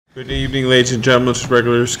Good evening, ladies and gentlemen. This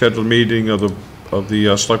regular scheduled meeting of the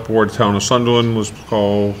Select Board Town of Sunderland was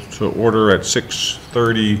called to order at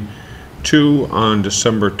 6:32 on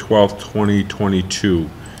December 12th, 2022.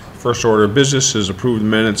 First order of business is approved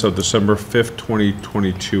minutes of December 5th,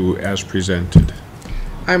 2022 as presented.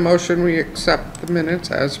 I motion we accept the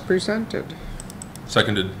minutes as presented.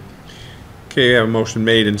 Seconded. Okay, I have a motion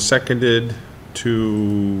made and seconded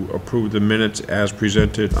to approve the minutes as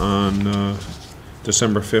presented on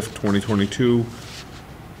December 5th, 2022.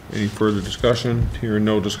 Any further discussion? Hearing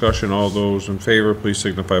no discussion, all those in favor, please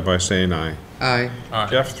signify by saying aye. Aye.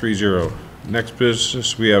 Jeff, 3-0. Next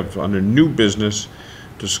business, we have under new business,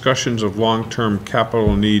 discussions of long-term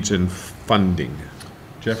capital needs and funding.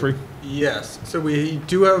 Jeffrey? Yes, so we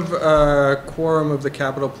do have a quorum of the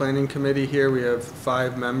capital planning committee here. We have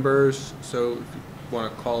 5 members, so if you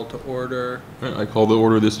want to call to order. I call the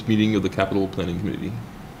order of this meeting of the Capital Planning Committee.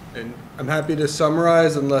 And I'm happy to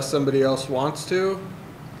summarize unless somebody else wants to.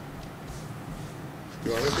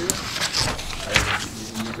 You want to do it?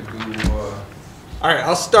 All right,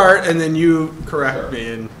 I'll start and then you correct me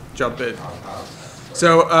and jump in.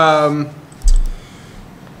 So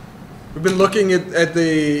we've been looking at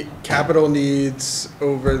the capital needs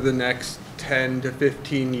over the next 10 to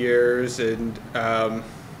 15 years, and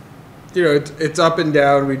you know, it's up and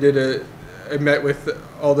down. I met with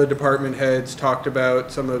all the department heads, talked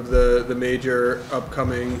about some of the major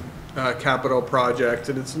upcoming capital projects,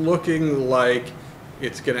 and it's looking like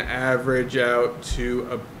it's going to average out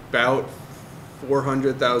to about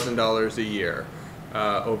 $400,000 a year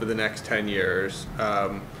over the next 10 years.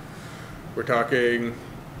 We're talking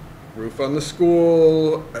roof on the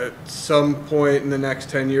school, at some point in the next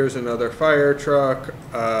 10 years, another fire truck,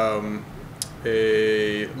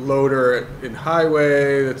 a loader in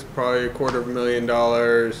highway that's probably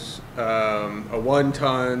 $250,000, a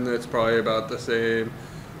 1-ton that's probably about the same.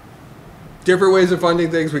 Different ways of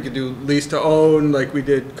funding things. We could do lease to own like we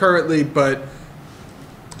did currently, but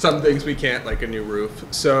some things we can't, like a new roof.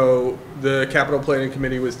 So the capital planning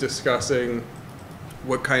committee was discussing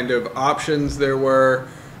what kind of options there were,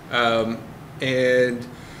 and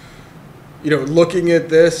you know, looking at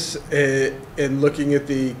this and looking at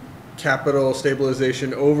the capital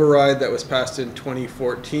stabilization override that was passed in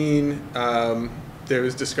 2014, there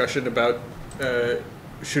was discussion about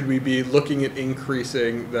should we be looking at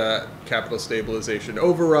increasing the capital stabilization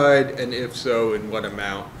override, and if so, in what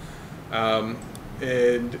amount?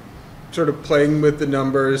 And sort of playing with the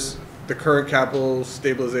numbers, the current capital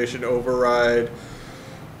stabilization override,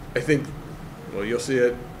 I think, well, you'll see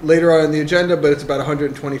it later on in the agenda, but it's about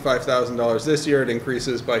 $125,000 this year. It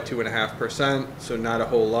increases by 2.5%, so not a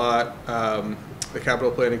whole lot. The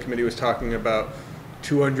capital planning committee was talking about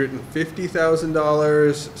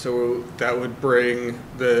 $250,000, so that would bring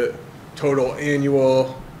the total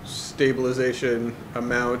annual stabilization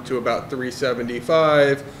amount to about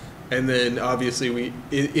 $375,000. And then obviously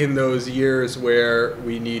in those years where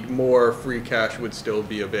we need more, free cash would still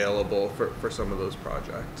be available for some of those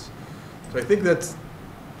projects. So I think that's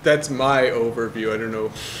my overview. I don't know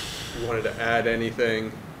if you wanted to add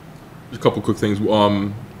anything. Just a couple quick things.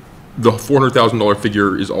 The $400,000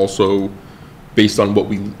 figure is also based on what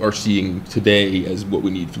we are seeing today as what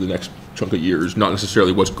we need for the next chunk of years, not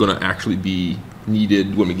necessarily what's going to actually be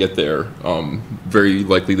needed when we get there. Very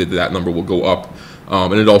likely that number will go up.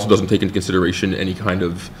 And it also doesn't take into consideration any kind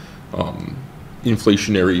of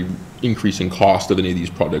inflationary increase in cost of any of these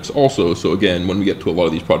projects also. So again, when we get to a lot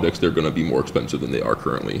of these projects, they're going to be more expensive than they are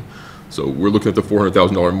currently. So we're looking at the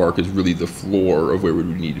 $400,000 mark as really the floor of where we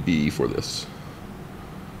would need to be for this.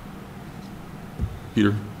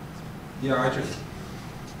 Peter? Yeah,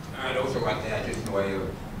 I'd also like to add just in way of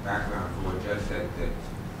background for what Jeff said, that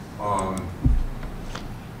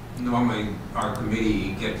normally our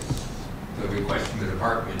committee gets the request from the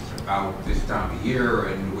departments about this time of year,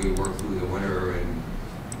 and we work through the winter and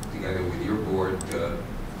together with your board to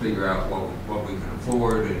figure out what we can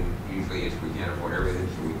afford, and usually we can't afford everything,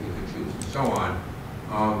 so we pick and choose and so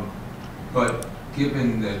on. But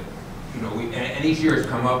given that, you know, and each year has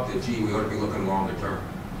come up that, gee, we ought to be looking longer term.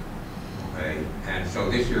 Okay, and so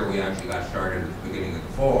this year we actually got started at the beginning of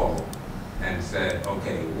the fall and said,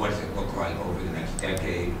 okay, what does it look like over the next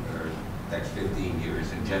decade or next 15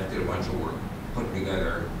 years? And Jeff did a bunch of work putting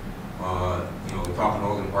together, you know, talking to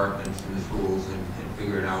all the departments and the schools and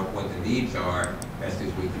figuring out what the needs are best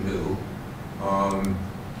as we can do.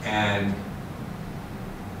 And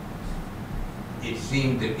it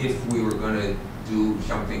seemed that if we were going to do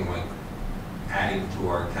something like adding to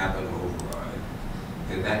our capital override,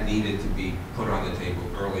 that needed to be put on the table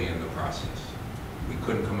early in the process. We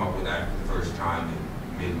couldn't come up with that for the first time in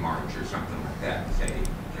mid-March or something like that and say,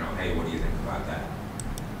 you know,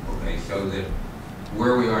 so that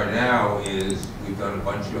where we are now is we've done a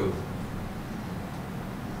bunch of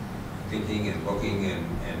thinking and looking and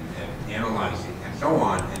analyzing and so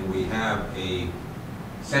on, and we have a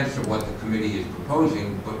sense of what the committee is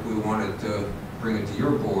proposing, but we wanted to bring it to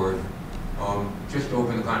your board, just to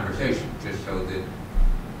open the conversation, just so that,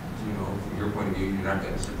 you know, from your point of view, you're not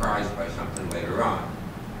getting surprised by something later on.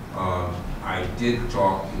 I did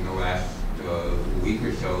talk in the last week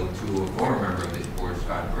or so to a former member of this board,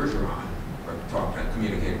 Scott Bergeron, or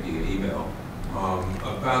communicated via email,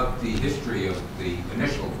 about the history of the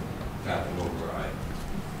initial capital override.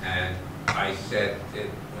 And I said that,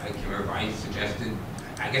 I can't remember, I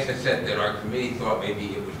guess I said that our committee thought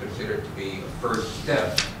maybe it was considered to be a first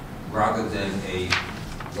step rather than a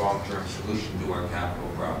long-term solution to our capital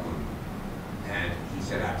problem. And he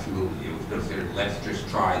said absolutely, it was considered, let's just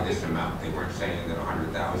try this amount. They weren't saying that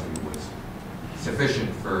 100,000 was sufficient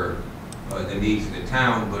for the needs of the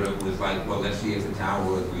town, but it was like, well, let's see if the town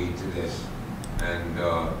will agree to this. And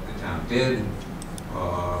the town did,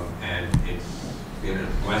 and it's been a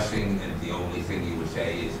blessing, and the only thing you would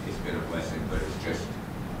say is it's been a blessing, but it's just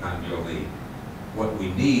not nearly what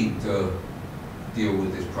we need to deal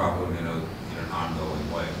with this problem in an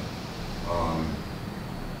ongoing way.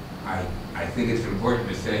 I think it's important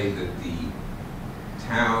to say that the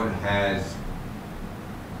town has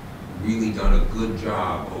really done a good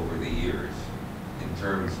job over the years in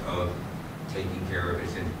terms of taking care of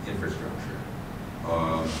its infrastructure.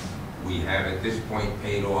 We have at this point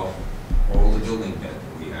paid off all the building debt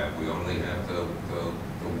that we have. We only have the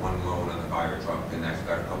one loan on the fire truck, and that's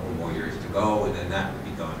got a couple more years to go, and then that will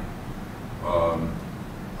be done.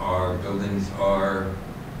 Our buildings are in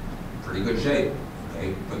pretty good shape,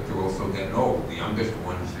 okay, but they're also getting old. The youngest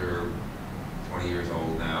ones are 20 years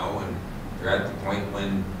old now, and they're at the point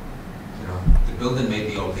when, you know, the building may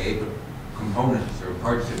be okay, but components or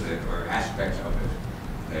parts of it or aspects of it,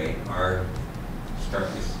 okay, are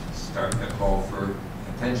starting to call for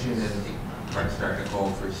attention, and starting to call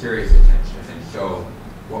for serious attention. And so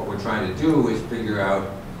what we're trying to do is figure out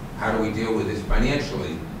how do we deal with this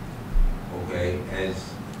financially, okay,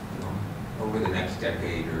 as, you know, over the next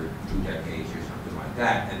decade or 2 decades or something like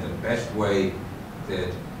that. And the best way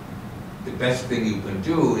that, the best thing you can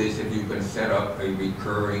do is if you can set up a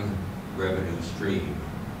recurring revenue stream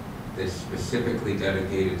that's specifically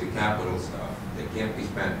dedicated to capital stuff that can't be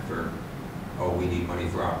spent for, oh, we need money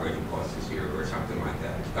for operating costs this year or something like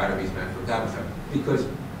that. It's got to be spent for capital stuff, because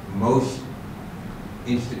most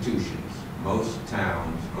institutions, most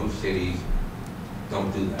towns, most cities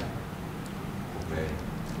don't do that. Okay?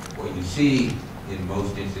 What you see in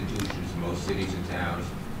most institutions, most cities and towns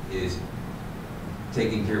is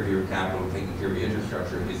taking care of your capital, taking care of your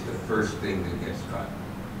infrastructure is the first thing that gets cut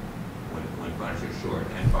when funds are short.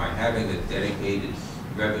 And by having a dedicated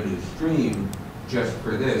revenue stream just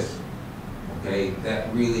for this, okay,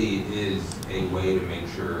 that really is a way to make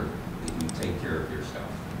sure that you take care of your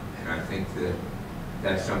stuff. And I think that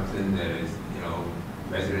that's something that is, you know,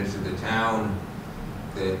 residents of the town,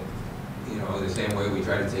 that, you know, the same way we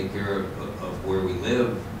try to take care of where we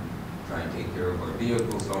live, try and take care of our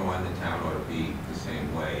vehicles, so on, the town ought to be the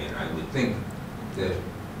same way. And I would think that,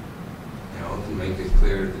 you know, if we make this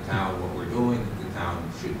clear to the town what we're doing, that the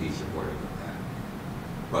town should be supportive of that.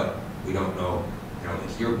 But we don't know, you know,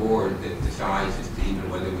 it's your board that decides as to even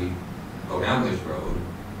whether we go down this road,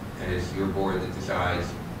 and it's your board that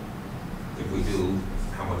decides if we do,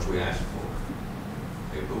 how much we ask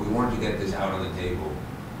for. Okay, but we wanted to get this out on the table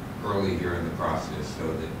early here in the process so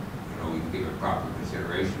that, you know, we can give it proper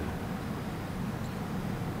consideration.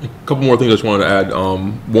 A couple more things I just wanted to add.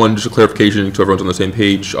 One, just a clarification so everyone's on the same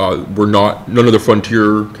page. None of the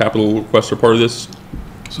Frontier capital requests are part of this.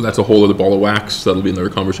 So that's a whole other ball of wax. That'll be another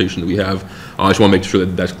conversation that we have. I just want to make sure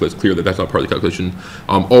that that's clear that that's not part of the calculation.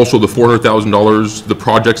 Also, the $400,000, the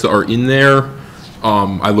projects that are in there,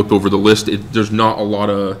 I looked over the list. There's not a lot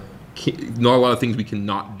of things we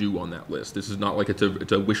cannot do on that list. This is not like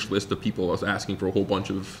it's a wish list of people asking for a whole bunch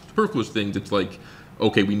of superfluous things. It's like,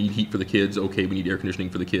 okay, we need heat for the kids. Okay, we need air conditioning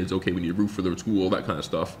for the kids. Okay, we need a roof for the school. That kind of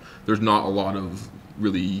stuff. There's not a lot of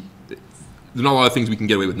there's not a lot of things we can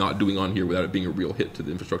get away with not doing on here without it being a real hit to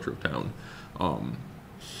the infrastructure of town.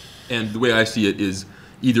 And the way I see it is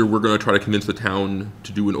either we're going to try to convince the town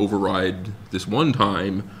to do an override this one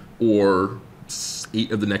time, or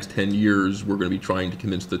 8 of the next 10 years we're going to be trying to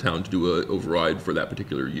convince the town to do an override for that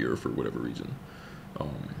particular year for whatever reason.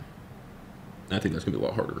 I think that's going to be a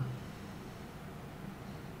lot harder.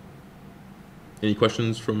 Any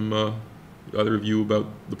questions from either of you about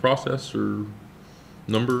the process or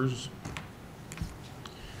numbers?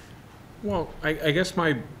 Well, I guess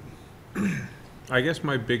my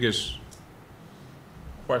biggest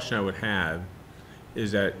question I would have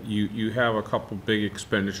is that you have a couple big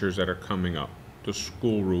expenditures that are coming up. The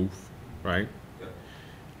school roof, right? Yeah.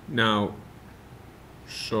 Now,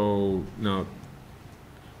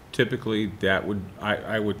 typically that would,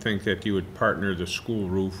 I would think that you would partner the school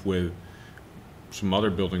roof with some other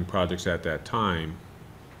building projects at that time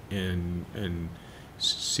and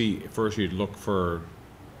see, first you'd look for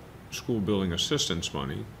school building assistance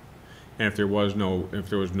money. And if there was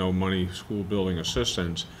no money, school building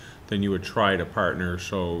assistance, then you would try to partner,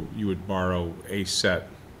 so you would borrow a set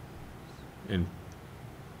in,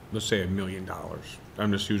 let's say, $1 million.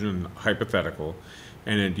 I'm just using hypothetical,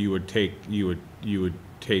 and then you would take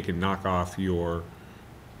and knock off your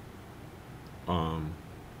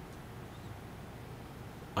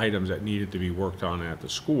items that needed to be worked on at the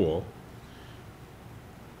school,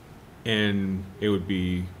 and it would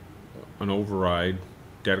be an override,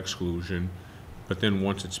 debt exclusion, but then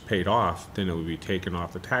once it's paid off, then it would be taken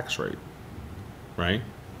off the tax rate, right?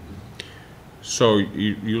 So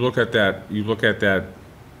you look at that,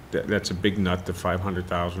 that's a big nut, the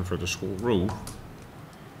 $500,000 for the school roof,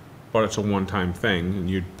 but it's a one-time thing, and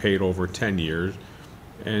you'd pay it over 10 years,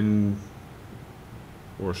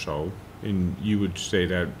 or so, and you would say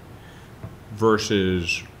that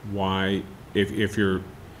versus why, if you're,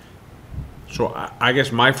 so I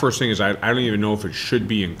guess my first thing is I don't even know if it should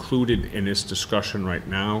be included in this discussion right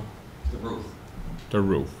now. The roof. The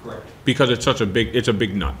roof. Correct. Because it's a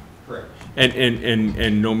big nut. Correct.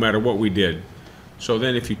 And no matter what we did. So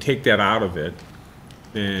then if you take that out of it,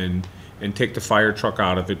 and take the fire truck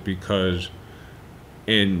out of it, because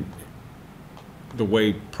in the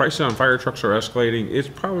way prices on fire trucks are escalating, it's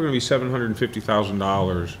probably gonna be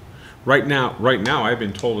 $750,000. Right now, I've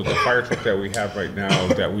been told that the fire truck that we have right now,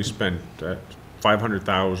 that we spent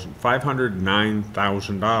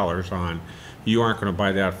 $509,000 on, you aren't gonna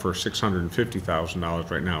buy that for $650,000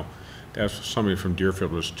 right now. That's what somebody from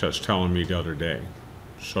Deerfield was just telling me the other day.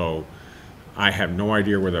 So I have no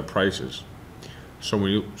idea where that price is. So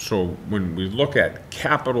when we look at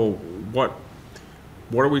capital, what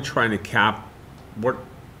are we trying to cap? What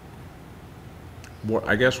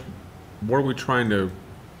are we trying to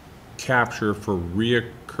capture for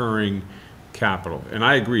reoccurring capital? And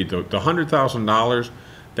I agree, the $100,000,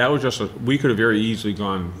 that was just we could have very easily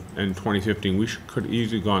gone in 2015. Could have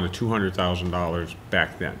easily gone to $200,000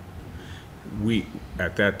 back then. We,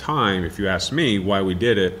 at that time, if you ask me why we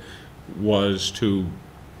did it, was to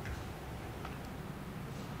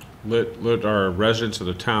let our residents of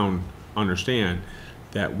the town understand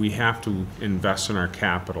that we have to invest in our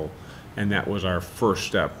capital, and that was our first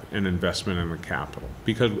step in investment in the capital.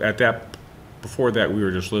 Because before that, we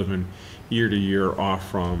were just living year to year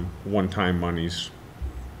off from one-time monies,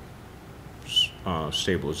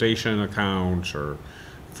 stabilization accounts, or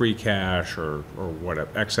free cash, or whatever,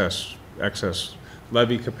 excess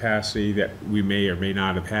levy capacity that we may or may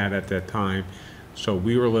not have had at that time. So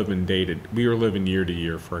we were living year to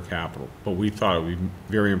year for our capital, but we thought it would be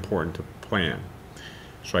very important to plan.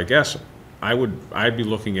 So I guess I'd be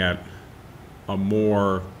looking at a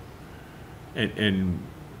more, and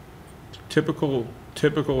typical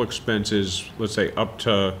expenses, let's say up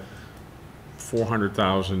to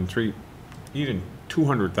 $400,000, even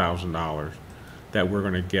 $200,000 that we're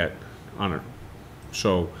going to get on it.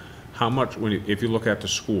 So how much, if you look at the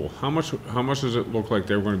school, how much does it look like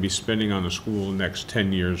they're going to be spending on the school the next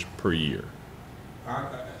 10 years per year?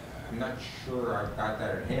 I'm not sure I've got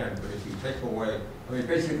that at hand, but if you take away, I mean,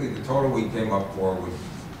 basically the total we came up for was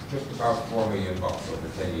just about $4 million over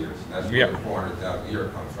 10 years. And that's where the $400,000 a year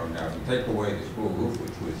comes from. Now, if you take away the school roof,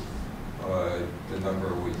 which was, the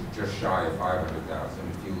number was just shy of $500,000.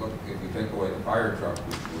 If you take away the fire truck,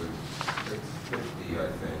 which was $650, I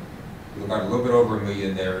think, we've got a little bit over $1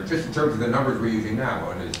 million there, just in terms of the numbers we're using now.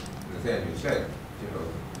 And as Nathaniel said,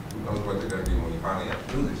 who knows what they're going to be when you finally have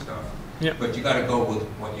to do this stuff. Yep. But you got to go with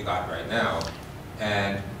what you got right now.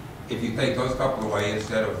 And if you take those couple away,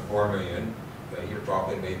 instead of $4 million, you're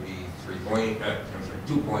talking maybe 2.8 million.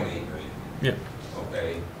 Yeah.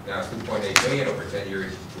 Okay. Now 2.8 million over 10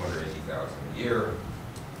 years is $280,000 a year.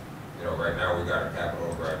 Right now we got a capital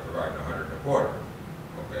override providing 125.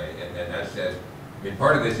 Okay. And then that says, I mean,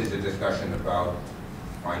 part of this is a discussion about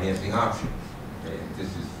financing options. Okay. This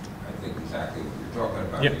is, I think, exactly what you're talking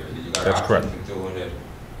about here. You got That's options correct. of doing it.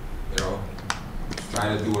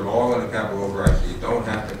 Trying to do it all in a capital override, so you don't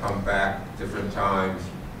have to come back different times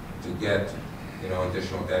to get,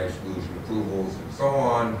 additional debt exclusion approvals and so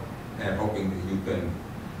on, and hoping that you can,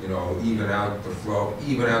 even out the flow,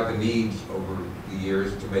 even out the needs over the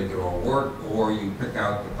years to make it all work, or you pick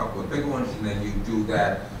out a couple of big ones and then you do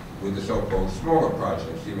that with the so-called smaller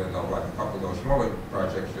projects, even though like a couple of those smaller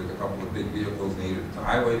projects, there's a couple of big vehicles needed at the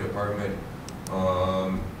highway department.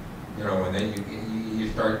 You know, and then you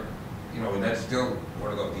start, you know, and that's still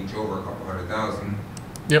one of those each over a couple $100,000.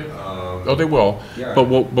 Yep. Oh, they will. Yeah. But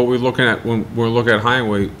we're looking at, when we're looking at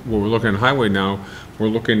highway, when we're looking at highway now, we're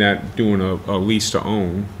looking at doing a lease to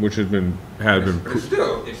own, which has been. But it's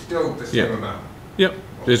still the same Yeah. amount. Yep,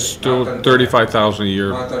 Okay, it's still not gonna- $35,000 a year.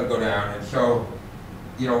 Not gonna go down, and so,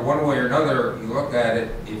 you know, one way or another, you look at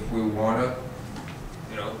it, if we wanna,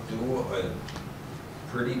 you know, do a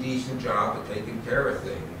pretty decent job of taking care of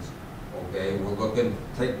things, okay, we're looking,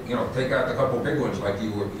 take out the couple big ones like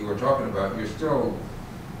you were talking about, you're still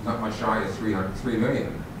not much shy of 3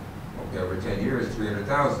 million, okay, over 10 years,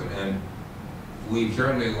 300,000, and we've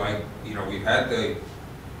certainly, like, you know, we've had the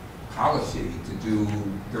policy to do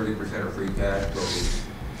 30% of free cash goes,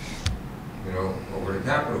 you know, over to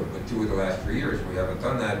capital, but 2 of the last 3 years, we haven't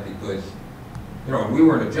done that because, you know, we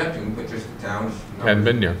weren't objecting, but just the towns. Hadn't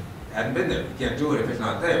been there. Hadn't been there. You can't do it if it's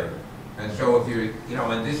not there. And so if you're, you know,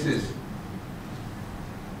 and this is,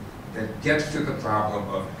 that gets to the problem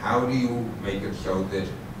of how do you make it so that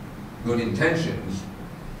good intentions,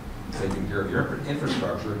 taking care of your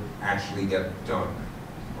infrastructure, actually get done.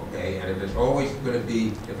 Okay, and if it's always going to be,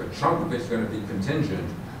 if a chunk of it's going to be contingent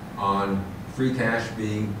on free cash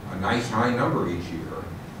being a nice high number each year,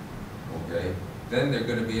 okay, then there are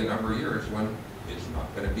going to be a number of years when it's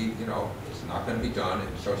not going to be, you know, it's not going to be done,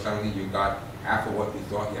 and so suddenly you got half of what you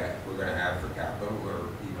thought you were going to have for capital, or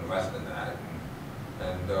even less than that,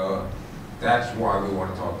 and that's why we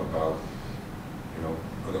want to talk about, you know,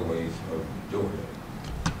 other ways of doing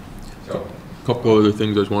it. So. A couple other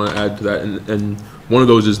things I just want to add to that, and one of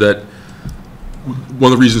those is that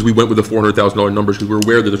one of the reasons we went with the $400,000 numbers because we're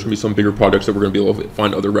aware that there's going to be some bigger projects that we're going to be able to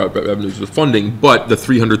find other revenues of funding, but the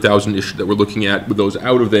 $300,000-ish that we're looking at with those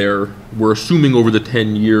out of there, we're assuming over the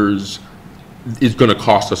 10 years is going to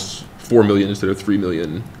cost us $4 million instead of $3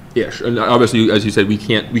 million-ish. And obviously, as you said, we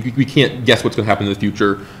can't guess what's going to happen in the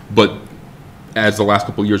future, but as the last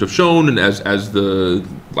couple of years have shown, and as the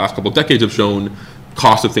last couple of decades have shown,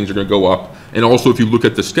 costs of things are going to go up. And also, if you look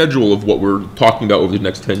at the schedule of what we're talking about over the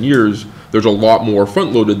next 10 years, there's a lot more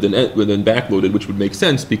front-loaded than back-loaded, which would make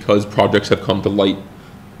sense because projects have come to light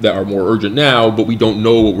that are more urgent now, but we don't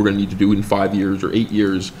know what we're going to need to do in 5 years or 8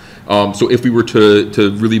 years. So if we were to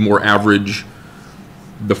really more average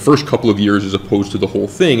the first couple of years as opposed to the whole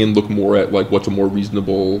thing and look more at like what's a more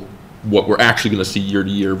reasonable, what we're actually going to see year to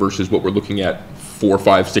year versus what we're looking at 4,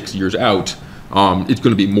 5, 6 years out, it's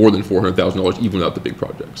going to be more than $400,000 even without the big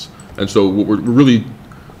projects. And so what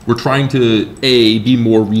we're trying to be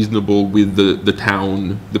more reasonable with the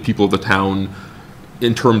town, the people of the town,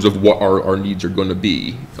 in terms of what our needs are going to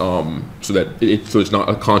be, so that it's not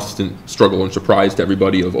a constant struggle and surprise to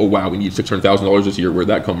everybody of, oh wow, we need $600,000 this year, where'd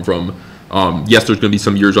that come from? Yes, there's going to be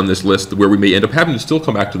some years on this list where we may end up having to still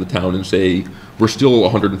come back to the town and say we're still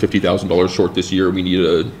 $150,000 short this year. We need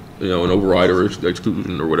an override or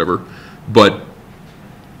exclusion or whatever, but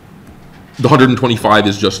the 125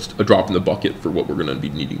 is just a drop in the bucket for what we're going to be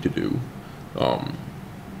needing to do.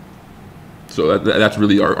 So that's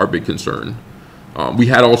really our big concern. We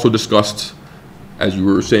had also discussed, as you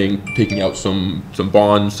were saying, taking out some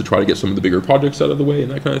bonds to try to get some of the bigger projects out of the way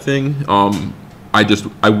and that kind of thing.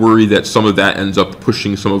 I worry that some of that ends up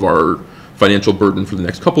pushing some of our financial burden for the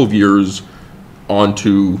next couple of years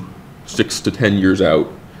onto 6 to 10 years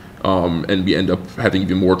out. And we end up having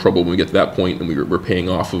even more trouble when we get to that point and we're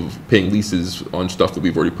paying leases on stuff that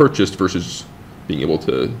we've already purchased versus being able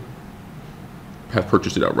to have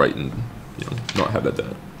purchased it outright and not have that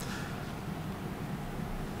debt.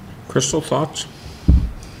 Crystal, thoughts?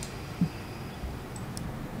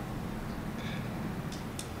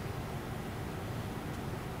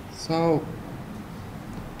 So,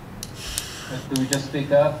 Do we just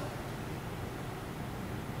speak up?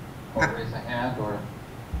 Or raise a hand, or?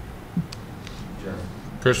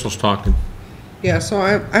 Crystal's talking. yeah, so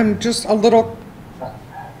I'm just a little,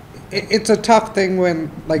 it's a tough thing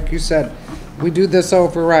when, like you said, we do this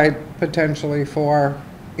override potentially for,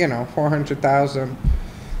 400,000.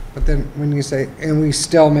 But then when you say, and we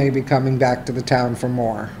still may be coming back to the town for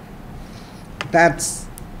more. That's,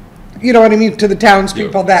 you know what I mean, to the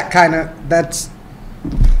townspeople, that's.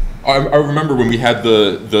 I remember when we had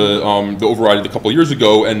the override a couple of years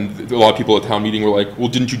ago, and a lot of people at town meeting were like, well,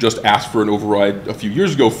 didn't you just ask for an override a few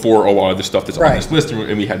years ago for a lot of the stuff that's on this list?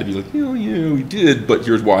 And we had to be like, yeah, we did, but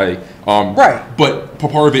here's why. Right. But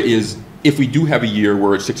part of it is, if we do have a year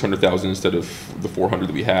where it's 600,000 instead of the 400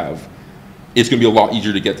 that we have, it's going to be a lot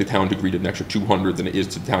easier to get the town to agree to an extra 200 than it is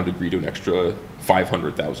to the town to agree to an extra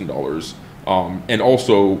 $500,000 And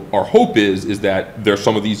also, our hope is that there's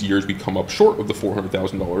some of these years we come up short of the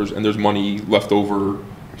 $400,000, and there's money left over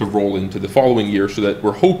to roll into the following year, so that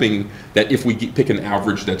we're hoping that if we pick an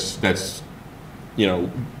average that's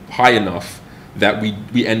high enough, that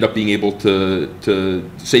we end up being able to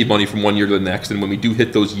save money from one year to the next. And when we do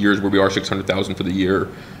hit those years where we are 600,000 for the year,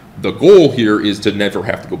 the goal here is to never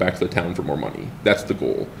have to go back to the town for more money. That's the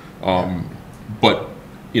goal. But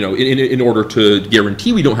in order to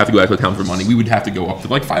guarantee we don't have to go back to the town for money, we would have to go up to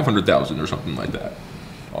like 500,000 or something like that.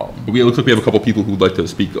 But it looks like we have a couple people who would like to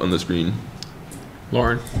speak on the screen.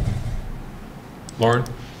 Lauren?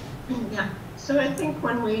 Yeah, so I think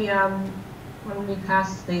when we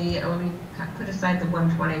passed when we put aside the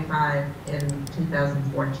 125 in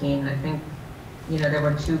 2014, I think, there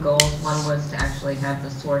were two goals. One was to actually have the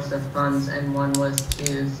source of funds, and one was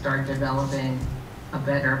to start developing a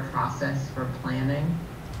better process for planning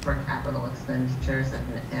for capital expenditures,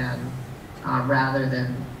 and rather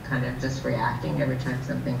than kind of just reacting every time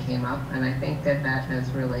something came up. And I think that has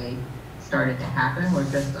really started to happen. We're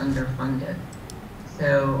just underfunded.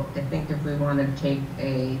 So I think if we want to take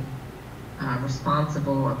a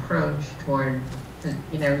responsible approach toward,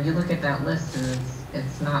 you look at that list and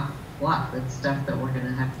it's not fluff. It's stuff that we're going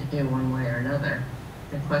to have to do one way or another.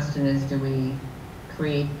 The question is, do we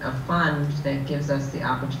create a fund that gives us the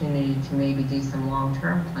opportunity to maybe do some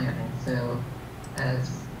long-term planning? So as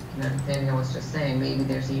Daniel was just saying, maybe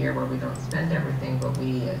there's a year where we don't spend everything, but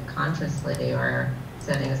we consciously are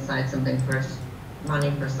setting aside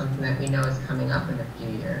money for something that we know is coming up in a few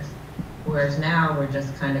years. Whereas now we're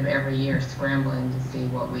just kind of every year scrambling to see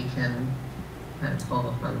what we can kind of pull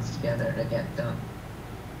the funds together to get done.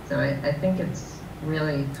 So I think it's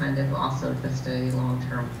really kind of also just a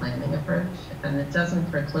long-term planning approach, and it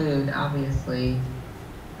doesn't preclude, obviously,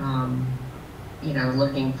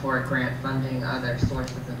 looking for grant funding, other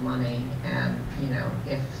sources of money, and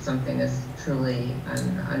if something is truly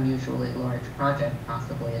an unusually large project,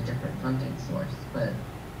 possibly a different funding source. But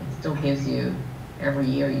it still gives you, every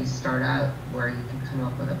year you start out where you can come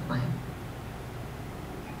up with a plan.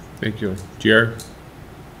 Thank you. Jerry?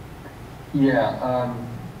 Yeah,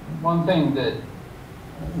 one thing that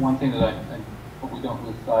I hope we don't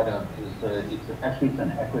lose sight of is it's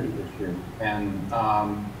an equity issue. And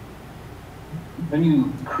when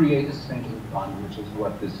you create a sinking fund, which is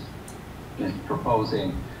what this is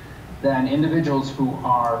proposing, then individuals who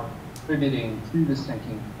are contributing to the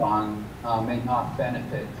sinking fund may not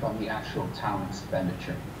benefit from the actual town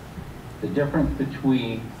expenditure. The difference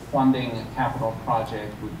between funding a capital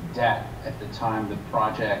project with debt at the time the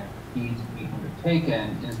project needs to be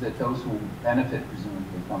undertaken is that those who benefit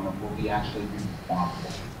presumably from it will be actually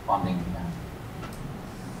responsible for funding them.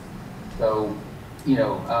 So,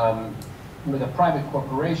 with a private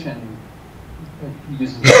corporation, it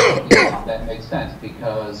uses that makes sense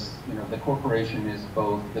because the corporation is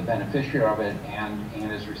both the beneficiary of it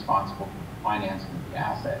and is responsible for financing the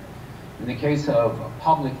asset. In the case of a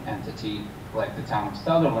public entity like the town of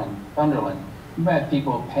Sunderland, you've had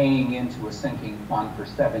people paying into a sinking fund for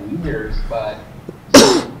 7 years, but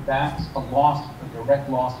that's a direct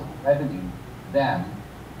loss of revenue to them,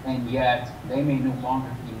 and yet they may no longer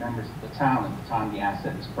be members of the town at the time the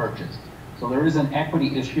asset is purchased. So there is an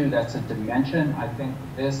equity issue. That's a dimension, I think,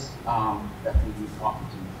 this that we need to talk to.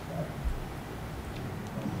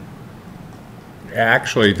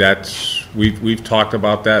 Actually, we've talked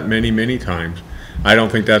about that many times. I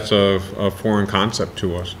don't think that's a foreign concept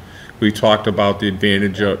to us. We talked about the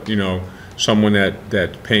advantage of someone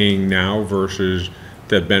that's paying now versus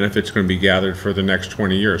the benefits going to be gathered for the next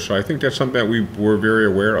 20 years. So I think that's something that we're very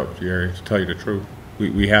aware of, Jerry, to tell you the truth.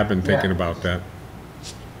 We have been thinking about that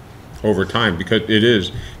over time, because it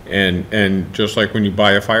is, and just like when you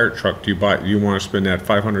buy a fire truck, you want to spend that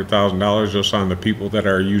 $500,000 just on the people that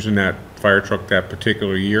are using that fire truck that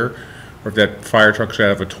particular year, or if that fire truck's out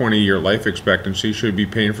of a 20-year life expectancy, you should be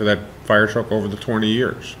paying for that fire truck over the 20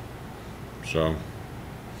 years. So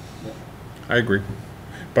I agree,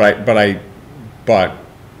 but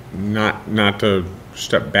not to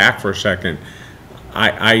step back for a second.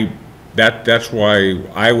 That's why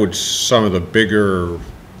I would, some of the bigger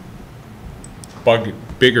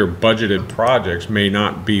budgeted projects may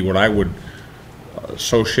not be what I would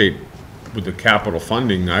associate with the capital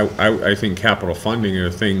funding. I think capital funding are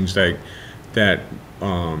things that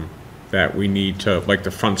we need to, like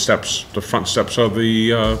the front steps of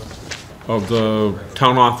the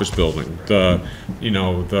town office building, the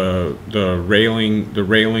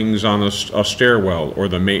railings on a stairwell, or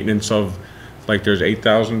the maintenance of, like, there's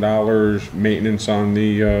 $8,000 maintenance on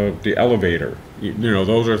the elevator.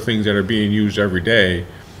 Those are things that are being used every day.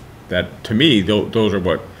 That, to me, those are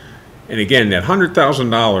what, And again, that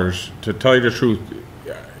 $100,000, to tell you the truth,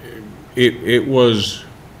 it was,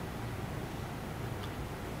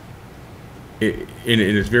 and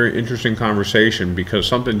it's a very interesting conversation, because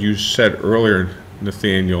something you said earlier,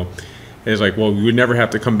 Nathaniel, is like, well, you would never have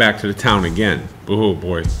to come back to the town again. Oh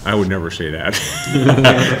boy, I would never say that.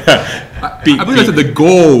 I believe that's what the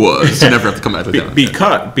goal was, to never have to come back to the town.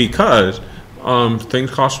 Because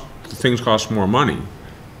things cost more money,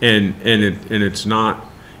 and it's not,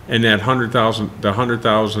 and that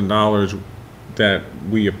 $100,000 that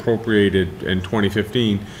we appropriated in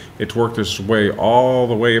 2015, it's worked its way all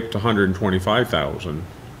the way up to $125,000.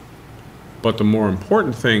 But the more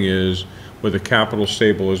important thing is, with the capital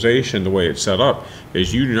stabilization, the way it's set up,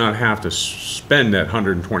 is you do not have to spend that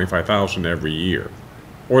 $125,000 every year,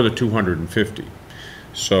 or the $250.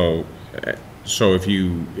 So if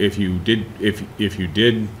you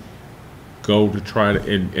did go to try to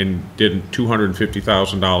and did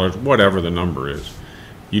 $250,000, whatever the number is,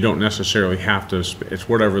 you don't necessarily have to. It's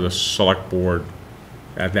whatever the select board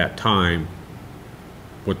at that time,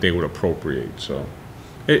 what they would appropriate. So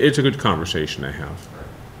it's a good conversation to have.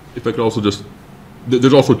 If I could also just,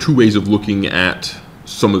 there's also two ways of looking at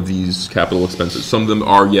some of these capital expenses. Some of them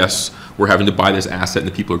are, yes, we're having to buy this asset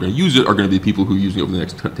and the people who are going to use it are going to be people who are using it over the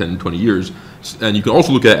next 10, 20 years. And you can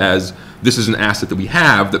also look at it as, this is an asset that we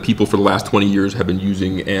have that people for the last 20 years have been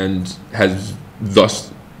using and has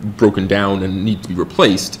thus broken down and need to be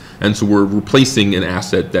replaced. And so we're replacing an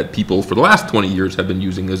asset that people for the last 20 years have been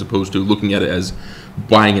using, as opposed to looking at it as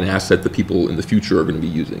buying an asset that people in the future are going to be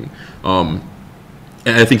using.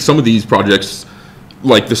 And I think some of these projects,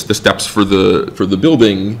 like the steps for the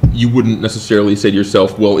building, you wouldn't necessarily say to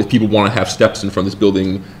yourself, well, if people want to have steps in front of this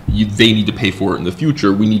building, they need to pay for it in the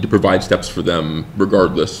future. We need to provide steps for them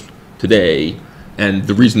regardless today. And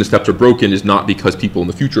the reason the steps are broken is not because people in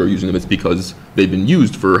the future are using them, it's because they've been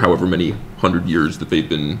used for however many 100 years that they've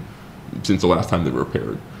been, since the last time they were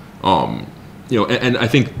repaired. You know, and I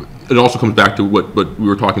think it also comes back to what we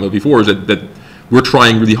were talking about before, is that we're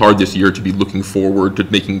trying really hard this year to be looking forward to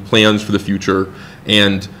making plans for the future.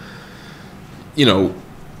 And, you know,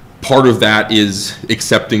 part of that is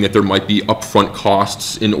accepting that there might be upfront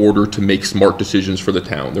costs in order to make smart decisions for the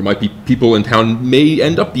town. There might be people in town may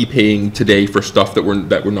end up be paying today for stuff that we're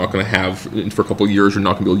not going to have for a couple of years, or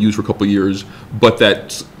not going to be able to use for a couple of years. But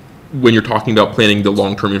that when you're talking about planning the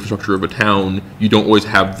long-term infrastructure of a town, you don't always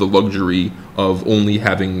have the luxury of only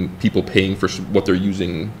having people paying for what they're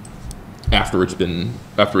using after it's been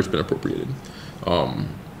appropriated.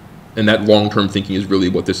 And that long-term thinking is really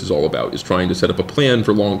what this is all about, is trying to set up a plan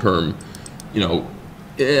for long-term, you know,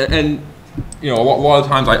 and, you know, a lot of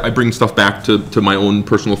times I bring stuff back to my own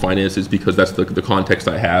personal finances, because that's the context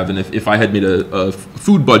I have. And if I had made a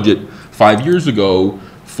food budget 5 years ago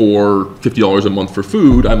for $50 a month for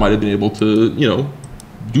food, I might have been able to, you know,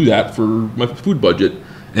 do that for my food budget.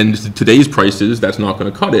 And today's prices, that's not going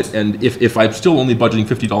to cut it. And if I'm still only budgeting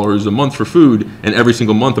 $50 a month for food, and every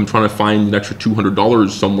single month I'm trying to find an extra $200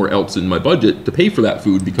 somewhere else in my budget to pay for that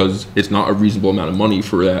food, because it's not a reasonable amount of money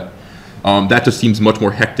for that, that just seems much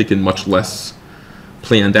more hectic and much less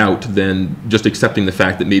planned out than just accepting the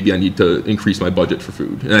fact that maybe I need to increase my budget for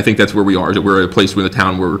food. And I think that's where we are, is that we're at a place where the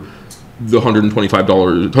town where the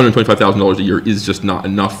 $125,000 a year is just not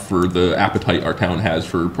enough for the appetite our town has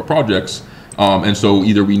for projects. And so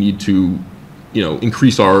either we need to, you know,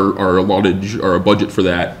 increase our allottage or our budget for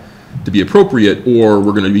that to be appropriate, or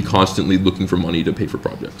we're going to be constantly looking for money to pay for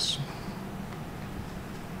projects.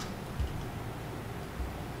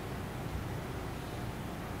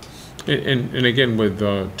 And again, with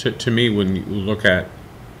to me, when you look at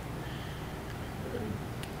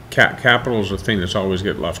capital is a thing that's always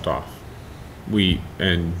get left off.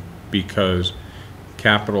 Because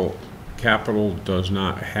capital does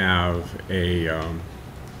not have a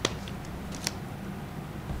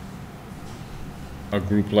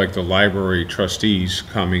group like the library trustees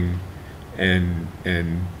coming and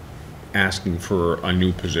asking for a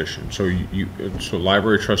new position. So so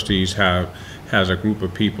library trustees has a group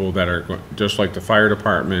of people that are just like the fire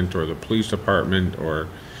department or the police department, or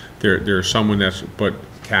there's someone that's, but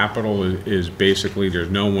capital is basically,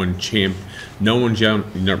 there's no one's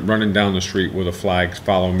running down the street with a flag,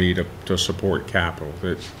 follow me to support capital.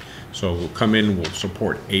 So we'll come in, we'll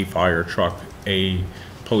support a fire truck, a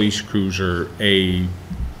police cruiser, a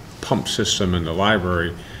pump system in the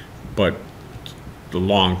library, but the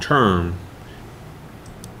long term,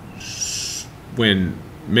 when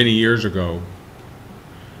many years ago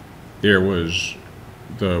there was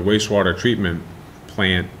the wastewater treatment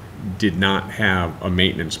plant did not have a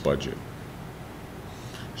maintenance budget.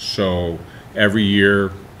 So every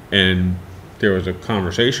year, and there was a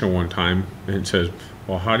conversation one time, and it says,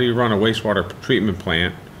 well, how do you run a wastewater treatment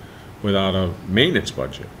plant without a maintenance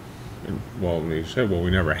budget? And, well, they said, well,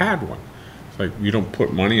 we never had one. It's like, you don't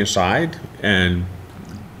put money aside, and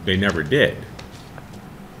they never did.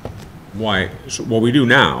 Why? So what we do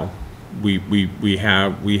now, we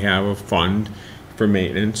have a fund for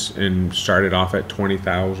maintenance, and started off at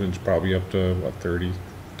 20,000, it's probably up to what,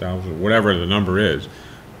 30,000, whatever the number is.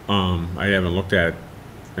 I haven't looked at it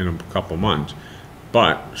in a couple months.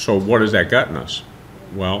 But so what has that gotten us?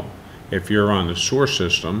 Well, if you're on the sewer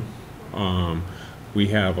system, we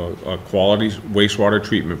have a quality wastewater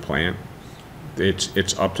treatment plant.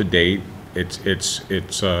 It's up to date. It's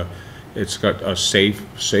got a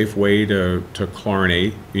safe way to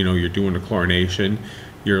chlorinate. You know, you're doing the chlorination.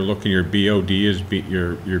 You're looking, your BOD is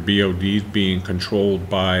your BOD is being controlled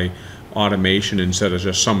by automation instead of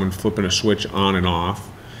just someone flipping a switch on and off.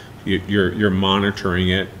 You're monitoring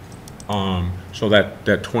it. So that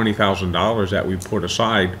 $20,000 that we put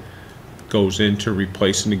aside goes into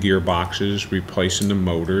replacing the gearboxes, replacing the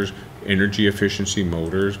motors, energy efficiency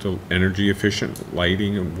motors, the energy efficient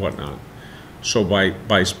lighting and whatnot. So by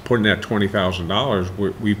putting that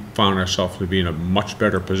 $20,000, we found ourselves to be in a much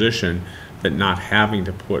better position than not having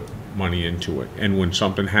to put money into it. And when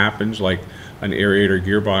something happens, like an aerator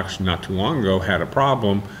gearbox not too long ago had a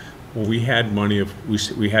problem, well, we had money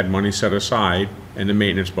set aside in the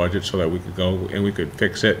maintenance budget so that we could go and we could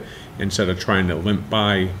fix it instead of trying to limp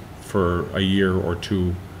by for a year or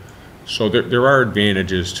two. So there are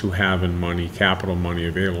advantages to having money, capital money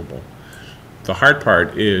available. The hard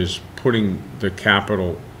part is putting the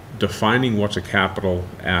capital, defining what's a capital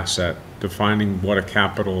asset, defining what a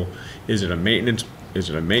capital, is it a maintenance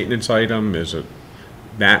item, is it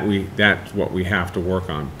that's what we have to work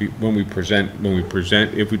on when we present,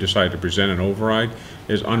 if we decide to present an override,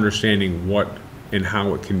 is understanding what and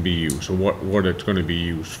how it can be used, so what it's going to be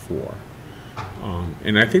used for.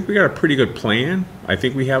 And I think we got a pretty good plan. I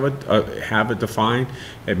think we have it defined.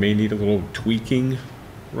 It may need a little tweaking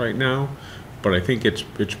right now, but I think it's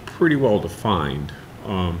pretty well defined.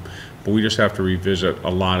 But we just have to revisit a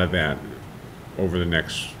lot of that over the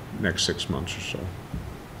next 6 months or so.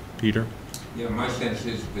 Peter? Yeah, my sense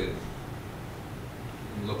is that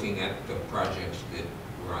in looking at the projects that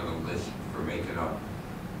were on the list for making up,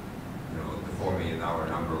 you know, the $4 million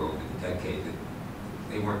number over the decade, that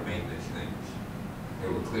they weren't maintenance things. They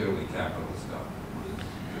were clearly capital stuff.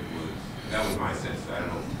 That was my sense. I don't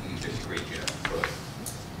know if you disagree, Jeff, but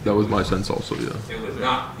That was my sense also, yeah. it was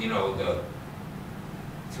not, you know, the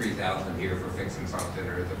 3,000 here for fixing something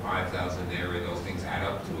or the 5,000 there, and those things add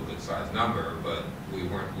up to a good sized number, but we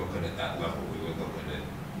weren't looking at that level. We were looking at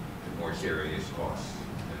the more serious costs.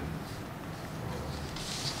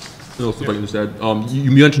 And also, if I can just add, you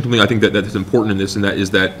mentioned something I think that is important in this, and that is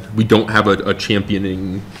that we don't have a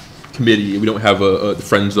championing committee. We don't have the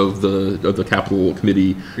friends of the capital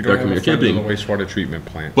committee. We don't have a friend of the wastewater treatment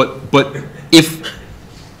plant. But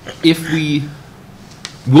if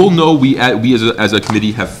we'll know we as a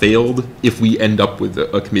committee have failed if we end up with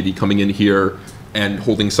a committee coming in here and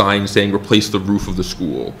holding signs saying replace the roof of the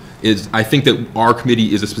school. I think that our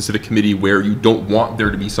committee is a specific committee where you don't want there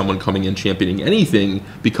to be someone coming in championing anything,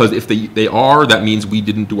 because if they are, that means we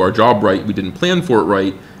didn't do our job right, we didn't plan for it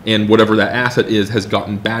right, and whatever that asset is has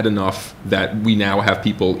gotten bad enough that we now have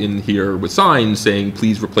people in here with signs saying,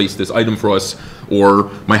 please replace this item for us,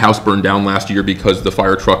 or my house burned down last year because the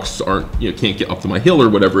fire trucks can't get up to my hill, or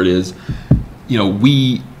whatever it is.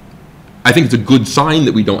 I think it's a good sign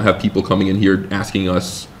that we don't have people coming in here asking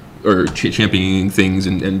us or championing things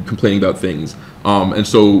and complaining about things. And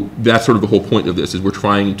so that's sort of the whole point of this, is we're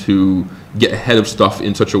trying to get ahead of stuff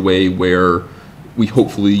in such a way where we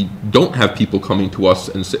hopefully don't have people coming to us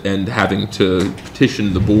and having to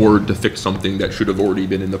petition the board to fix something that should have already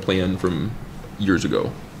been in the plan from years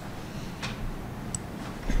ago.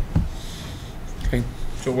 Okay,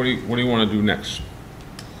 so what do you want to do next?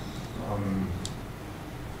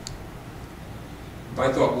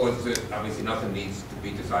 My thought was that obviously nothing needs to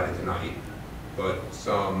be decided tonight, but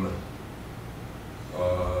some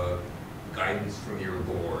guidance from your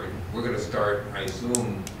board. We're going to start, I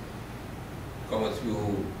assume, going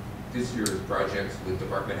through this year's projects with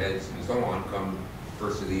department heads and so on come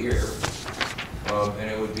first of the year. And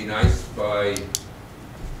it would be nice by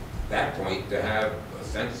that point to have a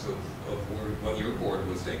sense of what your board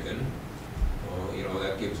was thinking.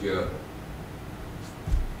 That gives you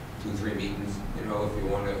 2-3 meetings, if you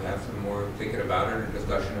want to have some more thinking about it or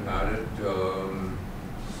discussion about it,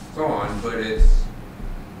 so on. But it's,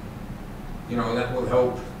 that will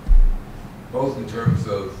help both in terms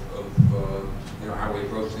of how we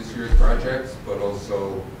approach this year's projects, but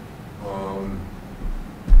also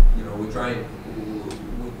you know, we're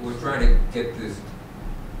trying to get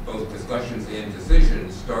those discussions and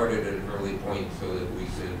decisions started at an early point so that we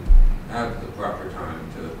can have the proper time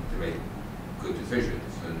to make good decisions.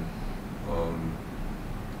 And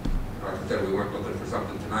like I said, we weren't looking for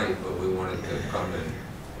something tonight, but we wanted to come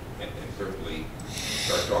and certainly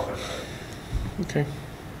start talking about it. Okay.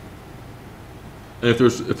 And if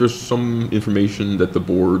there's some information that the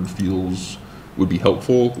board feels would be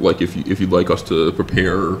helpful, like if you'd like us to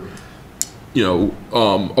prepare, you know,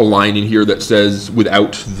 a line in here that says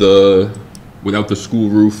without the school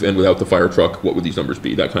roof and without the fire truck, what would these numbers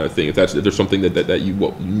be? That kind of thing. If there's something that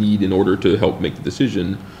you need in order to help make the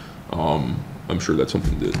decision, I'm sure that's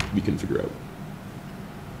something that we can figure out.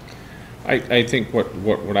 I think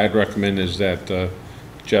what I'd recommend is that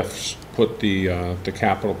Jeff's put the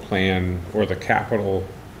capital plan or the capital.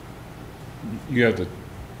 You have the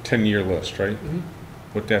 10-year list, right? Mm-hmm.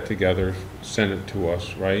 Put that together, send it to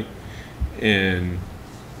us, right? And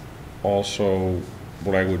also,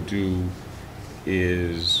 what I would do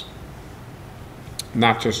is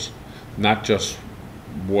not just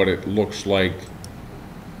what it looks like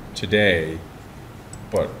today,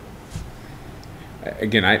 but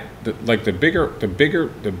again, like the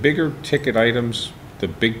bigger ticket items, the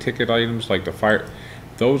big ticket items like the fire,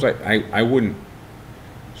 those I wouldn't.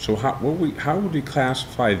 So how would we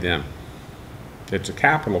classify them? It's a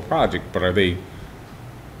capital project, but are they?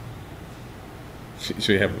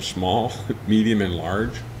 So you have a small, medium, and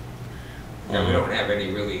large. Yeah, we don't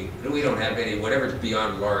have any whatever's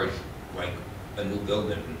beyond large, like a new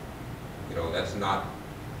building. You know, that's not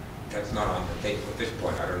on the table at this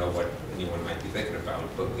point. I don't know what anyone might be thinking about,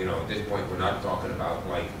 but you know, at this point, we're not talking about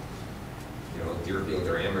like, you know, Deerfield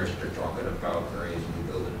or Amherst are talking about various new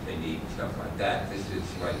buildings they need and stuff like that. This is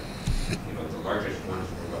like, you know, the largest ones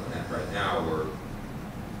we're looking at right now are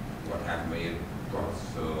what, $500,000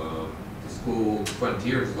 plus. The school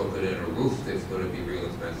Frontier is looking at a roof that's going to be real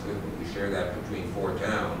expensive, but we share that between 4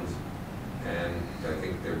 towns, and I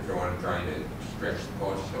think they're trying to stretch the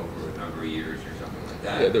costs over a number of years or something like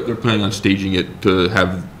that. Yeah, they're planning on staging it to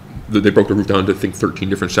have. They broke the roof down to, I think, 13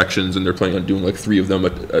 different sections, and they're planning on doing like 3 of them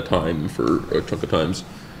at a time for a chunk of times.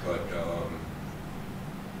 But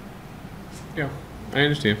yeah, I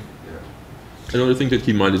understand. yeah. Another thing to keep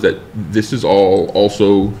in mind is that this is all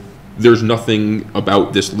also. There's nothing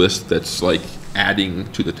about this list that's like adding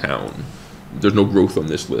to the town. There's no growth on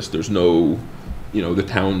this list. There's no, you know, the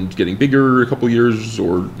town's getting bigger a couple of years,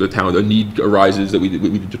 or a need arises that we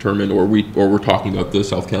determine, or we're talking about the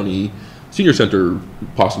South County Senior Center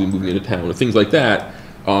possibly moving into town, or things like that.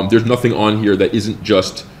 There's nothing on here that isn't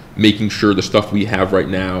just making sure the stuff we have right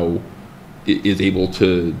now is able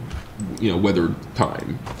to, you know, weather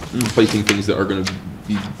time, replacing things that are going to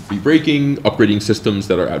be breaking, upgrading systems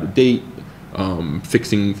that are out of date,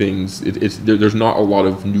 fixing things. There's not a lot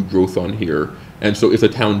of new growth on here, and so if the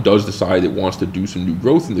town does decide it wants to do some new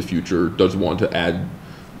growth in the future, does want to add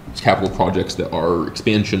capital projects that are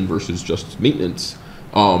expansion versus just maintenance,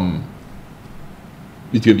 it's going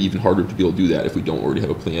to be even harder to be able to do that if we don't already have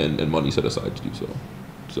a plan and money set aside to do so.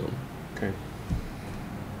 So. Okay.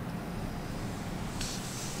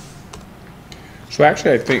 So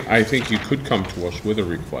actually, I think you could come to us with a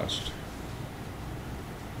request,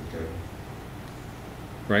 Okay.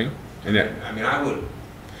 right? And that, I mean, I would.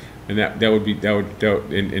 and that would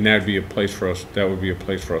be a place for us. That would be a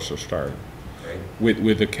place for us to start Okay.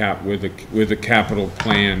 with the capital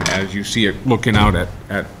plan as you see it looking out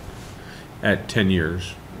at 10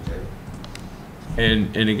 years. Okay.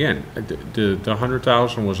 And again, the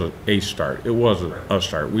 100,000 was a start. It was a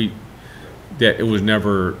start. It was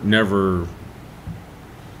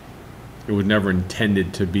never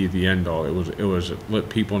intended to be the end all. It was let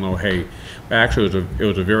people know, hey, actually it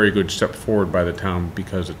was a very good step forward by the town,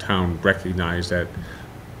 because the town recognized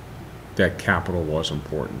that capital was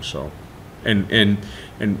important. So, and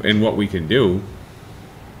what we can do,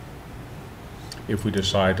 if we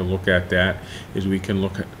decide to look at that, is we can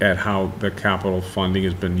look at how the capital funding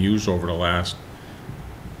has been used over the last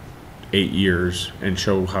 8 years and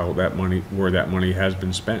show how where that money has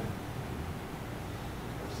been spent.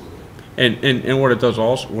 And what it does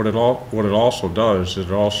also, what it also does is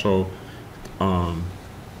it also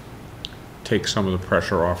takes some of the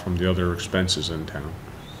pressure off from the other expenses in town.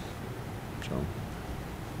 So.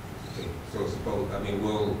 Okay. So suppose, I mean,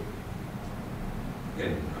 we'll,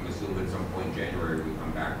 again, I'm assuming at some point in January we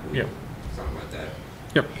come back with something like that.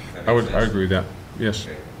 Yep, I agree with that. Yes.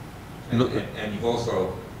 Okay. And you've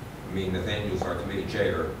also, I mean, Nathaniel's our committee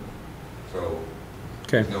chair, so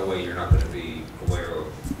Okay. there's no way you're not going to be aware of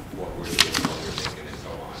what we're doing, what we're thinking, and so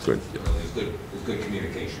on. Good. So there's good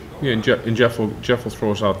communication going Yeah, on. and Jeff will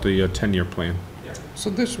throw us out the 10-year plan. Yeah. So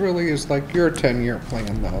this really is like your 10-year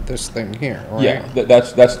plan though, this thing here, right? Yeah,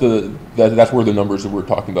 that's where the numbers that we're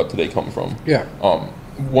talking about today come from. Yeah.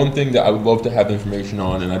 One thing that I would love to have information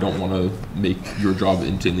on, and I don't want to make your job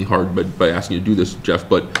insanely hard by asking you to do this, Jeff,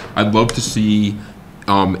 but I'd love to see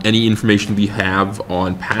any information we have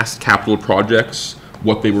on past capital projects,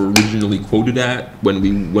 what they were originally quoted at when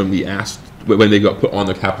they got put on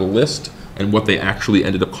the capital list, and what they actually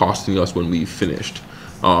ended up costing us when we finished.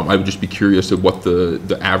 I would just be curious of what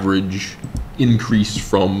the average increase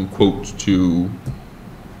from quote to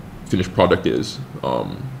finished product is.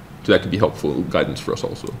 So that could be helpful guidance for us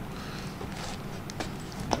also.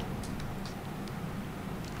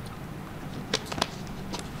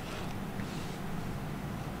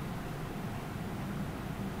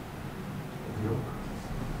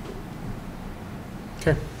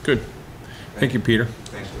 Okay, good. Thank you, Peter.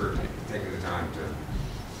 Thanks for taking the time to,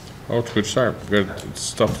 Oh, it's a good start. Good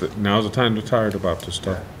stuff that now's the time to tired about this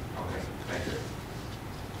stuff. okay, thank you.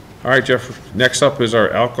 All right, Jeff, next up is our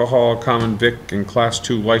alcohol, common vic, and class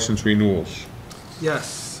 2 license renewals.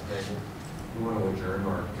 Yes. You want to adjourn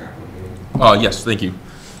our capital meeting? Yes, thank you.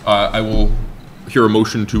 I will hear a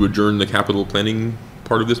motion to adjourn the capital planning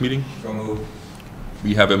part of this meeting. So moved.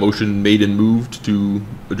 We have a motion made and moved to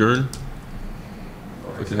adjourn.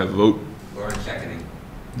 We can have a vote. Lauren seconding.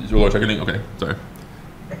 Is Laura seconding? Okay, sorry.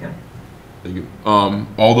 Second. Thank you.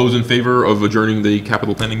 All those in favor of adjourning the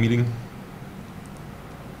capital planning meeting?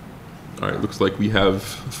 All right, looks like we have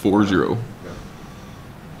 4-0.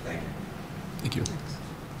 Thank you. Thank you.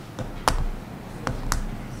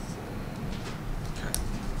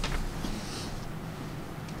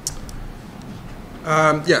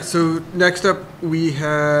 Yeah, so next up, we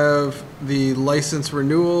have the license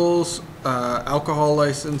renewals, alcohol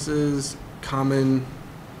licenses, common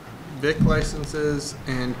vic licenses,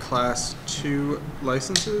 and class 2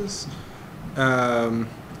 licenses. For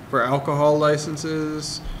alcohol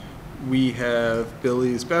licenses, we have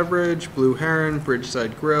Billy's Beverage, Blue Heron,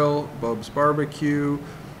 Bridgeside Grill, Bub's Barbecue,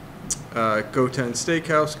 Go 10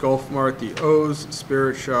 Steakhouse, Golf Mart, The O's,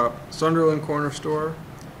 Spirit Shop, Sunderland Corner Store.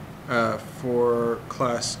 For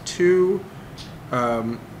class 2,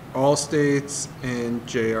 All States and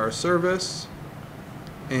JR Service.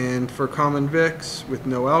 And for common vics with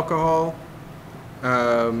no alcohol,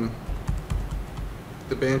 the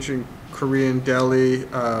Banshin Korean Deli,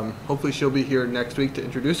 hopefully she'll be here next week to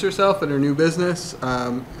introduce herself and her new business.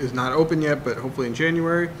 Is not open yet, but hopefully in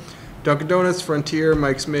January. Dunkin' Donuts, Frontier,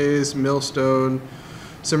 Mike's Maze, Millstone,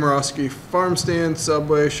 Cimarosky Farm Stand,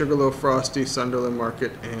 Subway, Sugarloaf Frosty, Sunderland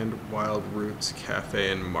Market, and Wild Roots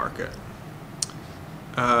Cafe and Market.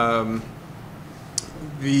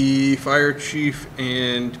 The fire chief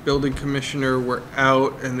and building commissioner were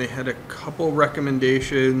out, and they had a couple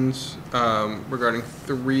recommendations regarding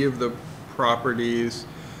 3 of the properties.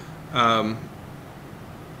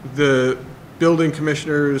 The building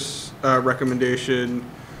commissioner's recommendation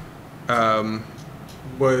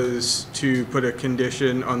was to put a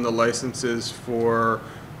condition on the licenses for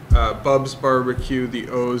Bub's Barbecue, the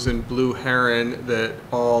O's, and Blue Heron that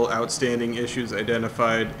all outstanding issues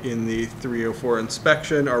identified in the 304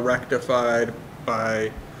 inspection are rectified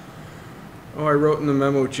by, I wrote in the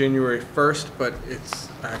memo January 1st, but it's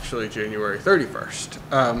actually January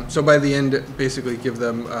 31st. So by the end, basically give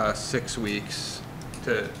them 6 weeks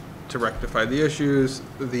to rectify the issues.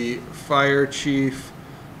 The fire chief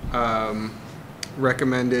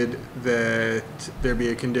recommended that there be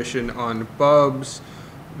a condition on Bub's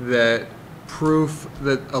that proof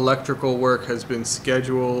that electrical work has been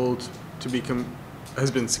scheduled to within,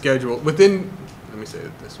 let me say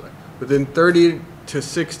it this way, within 30 to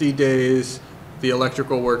 60 days, the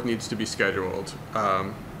electrical work needs to be scheduled,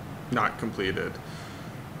 not completed.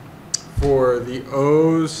 For the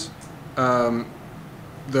O's,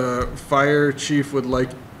 the fire chief would like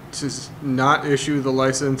to not issue the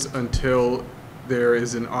license until there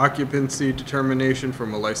is an occupancy determination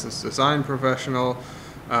from a licensed design professional,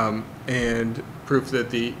 and proof that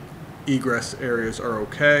the egress areas are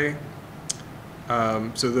okay.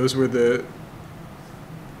 So those were the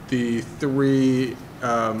 3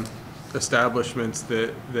 establishments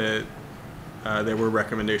that there were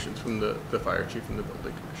recommendations from the fire chief and the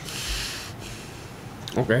building commissioner.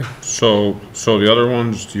 Okay, so the other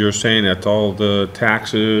ones, you're saying that all the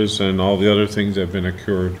taxes and all the other things have been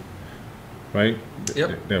accrued, right?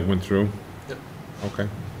 Yep. That went through? Yep. Okay.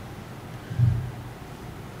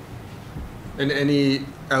 And any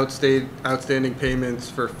outstanding payments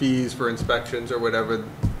for fees for inspections or whatever,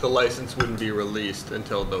 the license wouldn't be released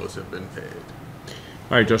until those have been paid.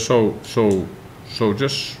 All right, just so So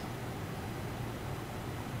just,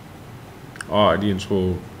 audience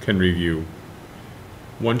can review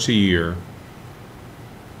once a year,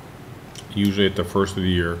 usually at the first of the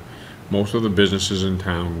year. Most of the businesses in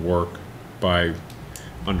town work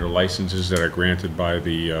under licenses that are granted by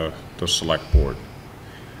the select board.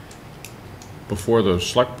 Before the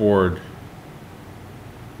select board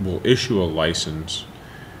will issue a license,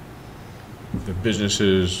 the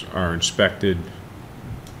businesses are inspected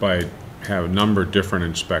have a number of different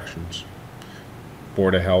inspections.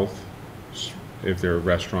 Board of Health, if they're a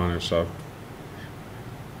restaurant or stuff,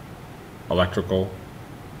 electrical,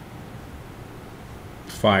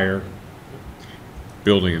 fire,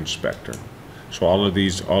 building inspector. So all of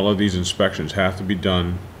these inspections have to be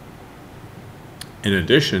done. In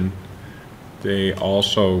addition, they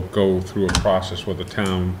also go through a process with the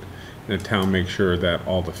town, and the town makes sure that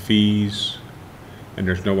all the fees and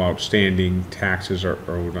there's no outstanding taxes are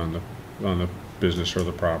owed on the business or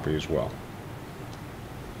the property as well.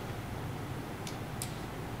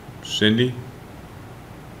 Cindy?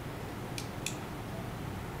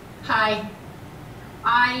 Hi.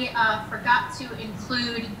 I forgot to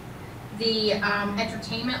include the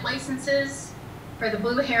entertainment licenses for the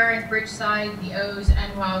Blue Heron, Bridgeside, the O's,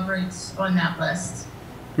 and Wild Roots on that list.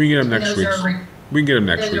 We can get them next week. We can get them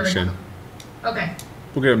next week, Cindy. Okay.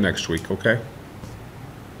 We'll get them next week, okay?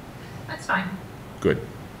 That's fine. Good.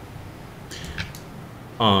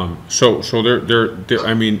 So they're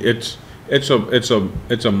I mean, it's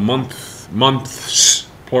a months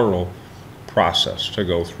plural process to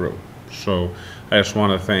go through. So I just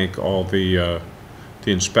want to thank all the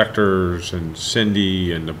inspectors and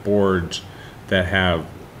Cindy and the boards that have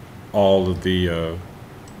all of the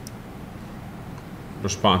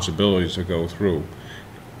responsibilities to go through.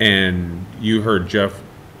 And you heard Jeff,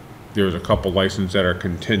 there's a couple licenses that are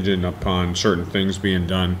contingent upon certain things being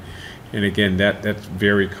done. And again, that's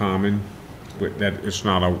very common. That it's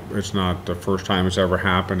not the first time it's ever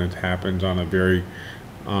happened. It happens on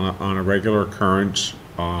a regular occurrence.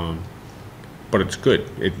 But it's good.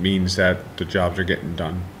 It means that the jobs are getting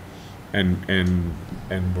done, and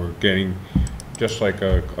we're getting just like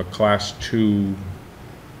a class 2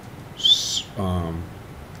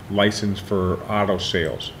 license for auto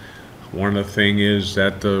sales. One of the things is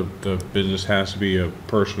that the business has to be a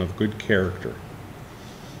person of good character.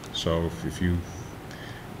 So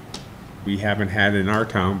we haven't had it in our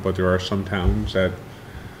town, but there are some towns that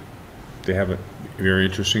they have very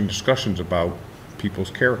interesting discussions about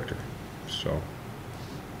people's character. So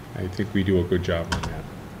I think we do a good job on that.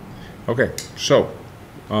 Okay, so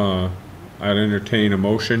I'd entertain a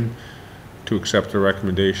motion to accept the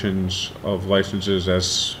recommendations of licenses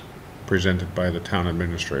as presented by the town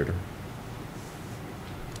administrator.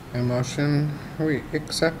 A motion, we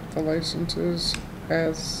accept the licenses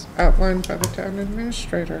as outlined by the town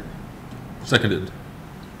administrator. Seconded.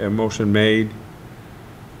 A motion made.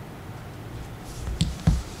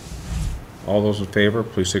 All those in favor,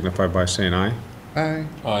 please signify by saying aye. Aye.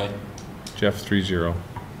 Aye. Jeff, 3-0.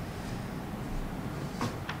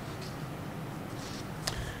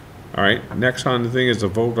 All right, next on the thing is the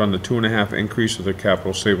vote on the 2.5 increase of the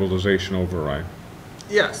capital stabilization override.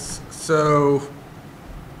 Yes, so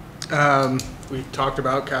we talked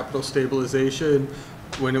about capital stabilization.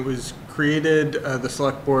 When it was created, the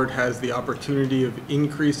select board has the opportunity of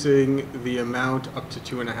increasing the amount up to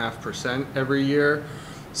 2.5% every year.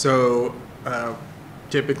 So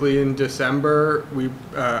typically in December, the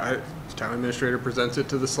town administrator presents it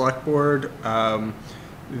to the select board.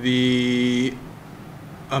 The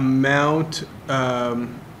amount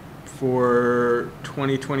for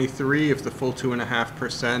 2023, if the full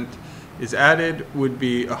 2.5% is added, would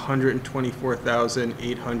be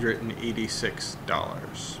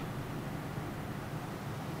 $124,886.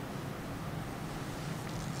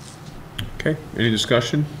 Okay, any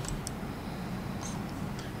discussion?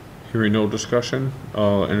 Hearing no discussion,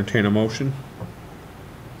 I'll entertain a motion.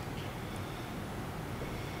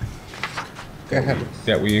 Go ahead.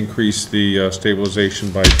 That we increase the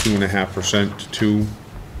stabilization by 2.5% to.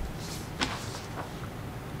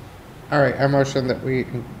 All right, I motion that we.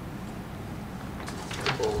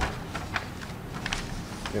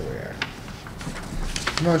 Here we are.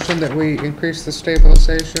 Motion that we increase the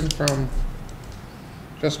stabilization from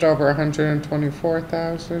just over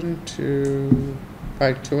 124,000 to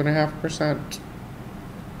by 2.5%.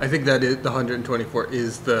 I think that is, the 124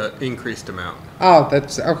 is the increased amount. Oh,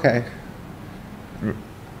 that's okay.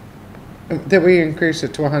 That we increase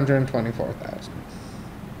it to 124,000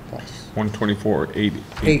 plus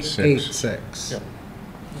 124,886. Yep.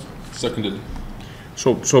 Seconded.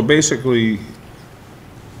 So basically,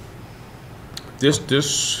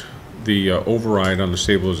 this the override on the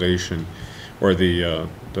stabilization, or the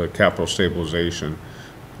capital stabilization,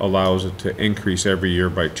 allows it to increase every year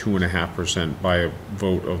by 2.5% by a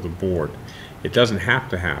vote of the board. It doesn't have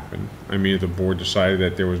to happen. I mean, if the board decided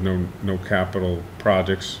that there was no capital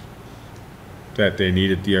projects that they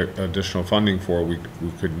needed the additional funding for, we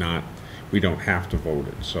could not, we don't have to vote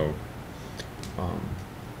it. So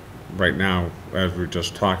right now, as we're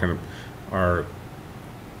just talking,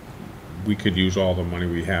 we could use all the money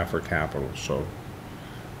we have for capital. So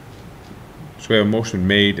we have a motion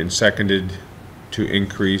made and seconded to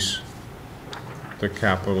increase the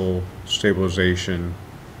capital stabilization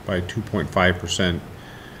by 2.5%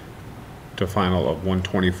 to final of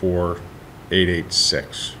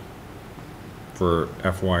 124,886 for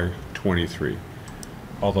FY23.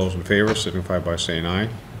 All those in favor signify by saying aye.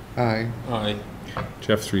 Aye. Aye.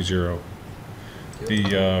 Jeff, 3-0.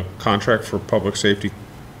 The contract for public safety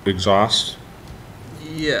exhaust.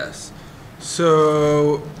 Yes.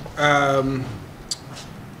 So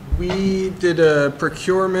we did a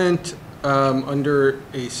procurement under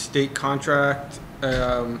a state contract,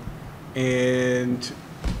 and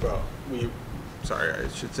well, sorry, I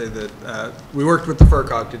should say that we worked with the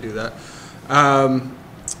FERCog to do that.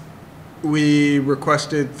 We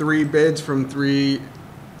requested 3 bids from 3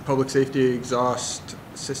 public safety exhaust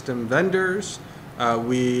system vendors.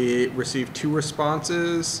 We received 2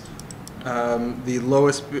 responses. The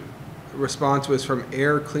lowest response was from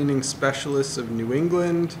Air Cleaning Specialists of New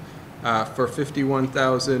England for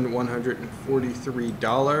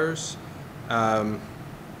 $51,143.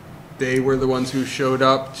 They were the ones who showed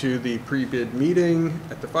up to the pre-bid meeting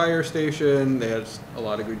at the fire station. They had a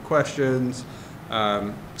lot of good questions.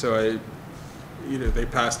 So they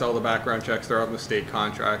passed all the background checks. They're on the state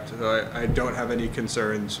contract. So I don't have any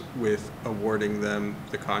concerns with awarding them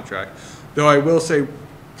the contract. Though I will say,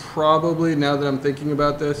 probably now that I'm thinking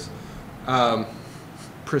about this,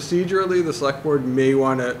 procedurally, the select board may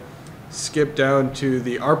want to skip down to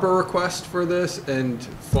the ARPA request for this and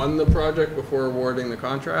fund the project before awarding the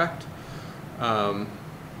contract. I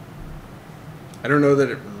don't know that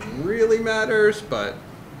it really matters, but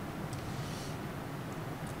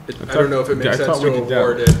I don't know if it makes sense to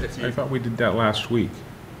award it. I thought we did that last week.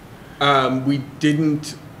 We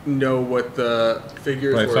didn't know what the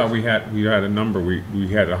figures were. I thought we had a number. We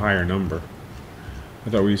had a higher number. I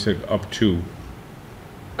thought we said up to.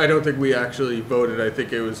 I don't think we actually voted. I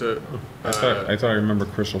think it was a. I thought I remember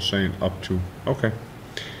Crystal saying up to. Okay.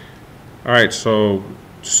 All right. So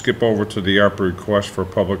skip over to the ARPA request for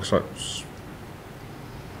public.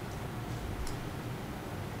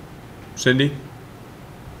 Cindy?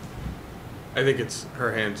 I think it's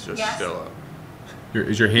her hand's just Yes. still up.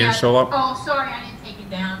 Is your hand still up? Oh, sorry, I didn't take it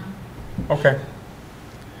down. Okay.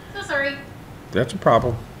 So sorry. That's a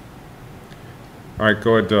problem. All right,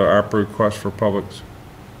 go ahead to ARPA request for public.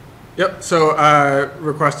 Yep. So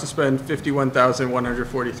request to spend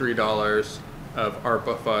 $51,143 of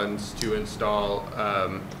ARPA funds to install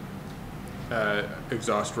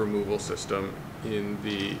exhaust removal system in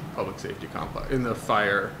the public safety complex, in the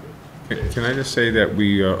fire. Can I just say that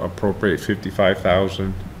we appropriate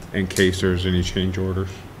 $55,000 in case there's any change orders?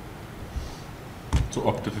 So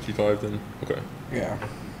up to 55 then? Okay. Yeah.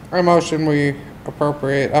 I motion we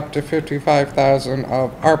appropriate up to $55,000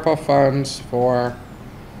 of ARPA funds for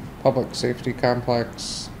public safety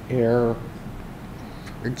complex air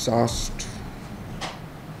exhaust.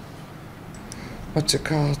 What's it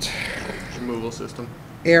called? Removal system.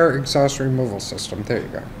 Air exhaust removal system. There you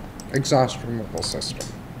go. Exhaust removal system.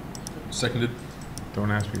 Seconded.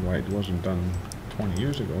 Don't ask me why it wasn't done 20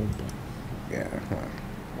 years ago. But. Yeah.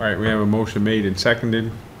 All right, we have a motion made and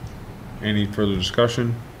seconded. Any further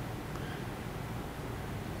discussion?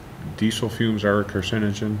 Diesel fumes are a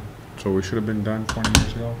carcinogen, so we should have been done 20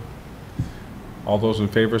 years ago. All those in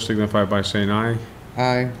favor signify by saying aye.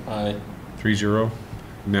 Aye. Aye. 3-0.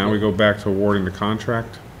 Now we go back to awarding the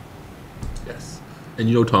contract. Yes. And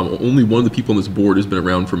you know, Tom, only one of the people on this board has been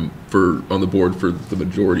around on the board for the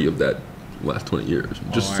majority of that last 20 years.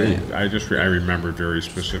 I'm just saying. I remember very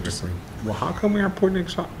specifically. Well, how come we aren't putting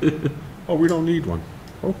exhaust? Oh, we don't need one.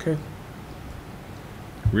 Okay.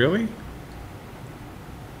 Really?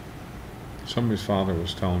 Somebody's father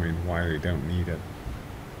was telling me why they don't need it.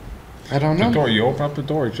 I don't The know. door, you open up the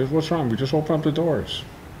doors. Just what's wrong? We just open up the doors.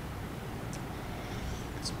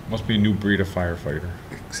 Must be a new breed of firefighter.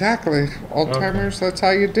 Exactly. Old timers, that's how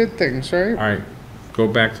you did things, right? All right, go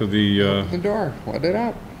back to the, The door. Let it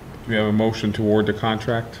up. do we have a motion to award the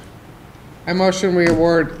contract? I motion we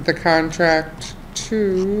award the contract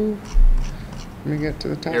to, let me get to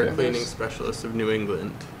the top Air of cleaning this. specialists of New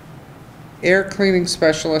England. Air Cleaning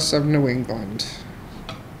Specialists of New England.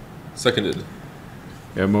 Seconded.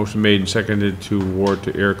 Yeah, motion made and seconded to award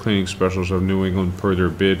to Air Cleaning Specials of New England per their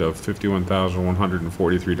bid of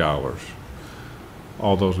 $51,143.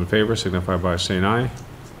 All those in favor signify by saying aye.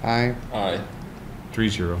 Aye. Aye.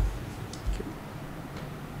 3-0.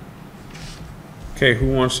 Okay,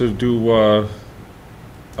 who wants to do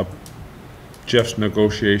Jeff's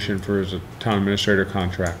negotiation for his town administrator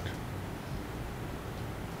contract?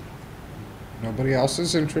 Nobody else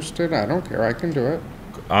is interested. I don't care. I can do it.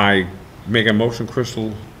 I make a motion,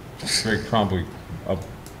 Crystal, very promptly.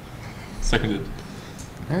 Seconded.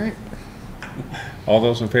 All right. All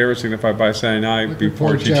those in favor signify by saying aye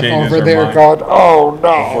before she Jeff changes over her there mind. going, oh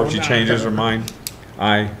no. Before she changes her mind.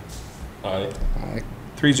 Aye. Aye. Aye.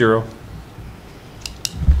 3-0.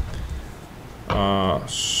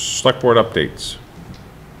 Select board updates.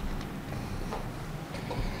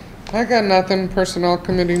 I got nothing. Personnel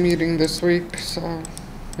committee meeting this week, so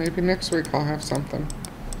maybe next week I'll have something.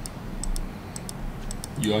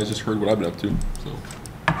 You guys just heard what I've been up to, so.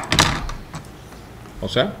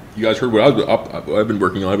 What's that? You guys heard what I've been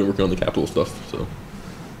working on. I've been working on the capital stuff, so.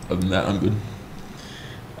 Other than that, I'm good.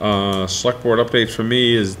 Select board updates for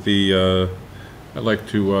me is I'd like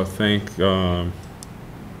to thank the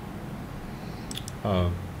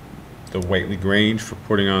Whately Grange for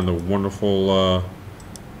putting on the wonderful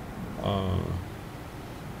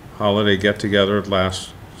holiday get-together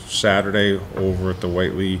last Saturday over at the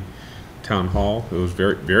Whately Town Hall. It was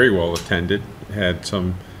very, very well attended. It had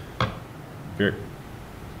some very,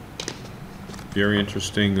 very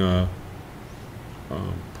interesting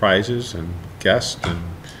prizes and guests, and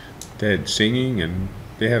they had singing, and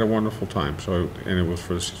they had a wonderful time. So, and it was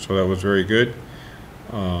so that was very good.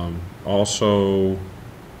 Also,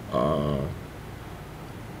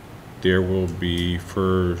 there will be,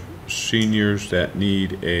 for seniors that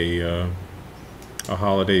need a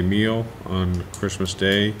holiday meal on Christmas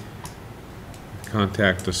Day,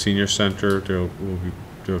 contact the senior center. They're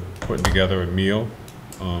putting together a meal.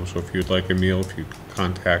 So if you'd like a meal, if you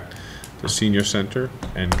contact the senior center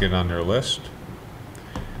and get on their list.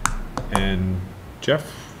 And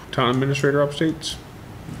Jeff, town administrator updates?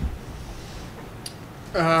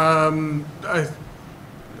 I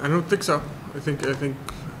don't think so. I think it's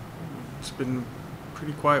been a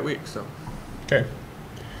pretty quiet week, so. Okay.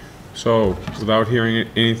 So without hearing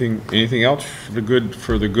anything else for the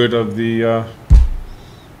good of the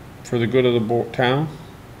town?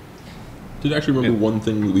 Did actually remember one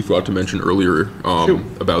thing that we forgot to mention earlier Shoot.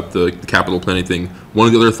 about the capital planning thing. One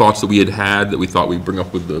of the other thoughts that we had that we thought we'd bring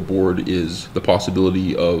up with the board is the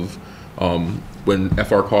possibility of when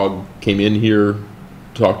FRCOG came in here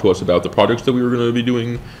to talk to us about the projects that we were going to be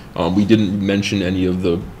doing. We didn't mention any of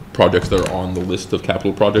the projects that are on the list of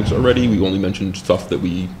capital projects already. We only mentioned stuff that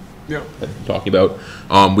we had been talking about.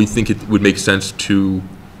 We think it would make sense to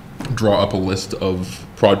draw up a list of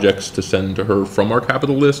projects to send to her from our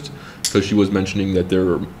capital list, because she was mentioning that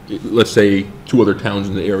there are, let's say, 2 other towns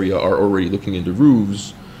in the area are already looking into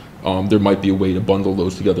roofs. There might be a way to bundle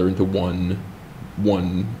those together into one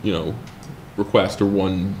request or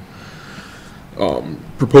one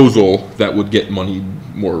proposal that would get money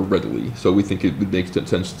more readily. So we think it would make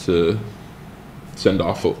sense to send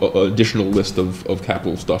off an additional list of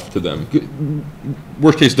capital stuff to them.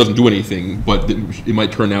 Worst case, it doesn't do anything, but it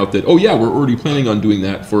might turn out that, oh yeah, we're already planning on doing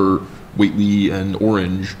that for Whately and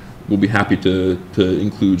Orange. We'll be happy to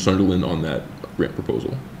include Sunderland on that grant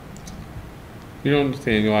proposal. You know,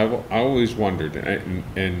 Nathaniel, I always wondered,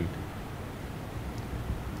 and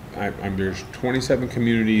there's 27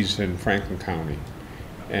 communities in Franklin County,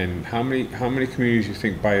 and how many communities do you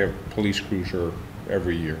think buy a police cruiser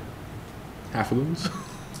every year? Half of those?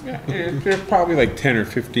 Yeah, there's probably like 10 or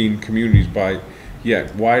 15 communities buy.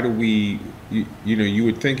 Yet, why do we? You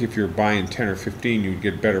would think if you're buying 10 or 15, you'd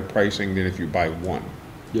get better pricing than if you buy one.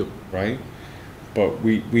 Yep. Right? But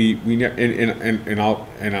I'm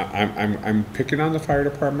picking on the fire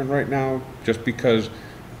department right now just because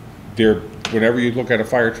whenever you look at a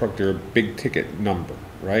fire truck, they're a big ticket number,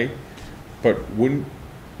 right? But wouldn't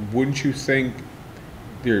you think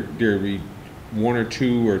there'd be 1 or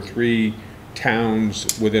 2 or 3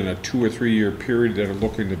 towns within a 2 or 3 year period that are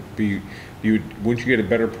looking to be? Wouldn't you get a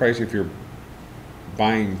better price if you're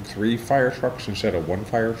buying 3 fire trucks instead of 1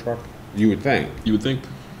 fire truck? You would think. You would think.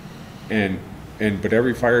 But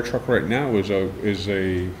every fire truck right now is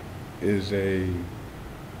a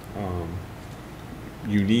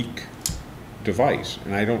unique device,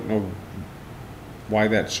 and I don't know why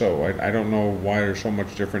that's so. I don't know why there's so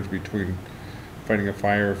much difference between fighting a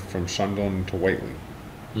fire from Sunderland to Whately.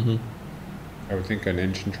 Mm-hmm. I would think an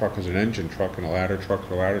engine truck is an engine truck, and a ladder truck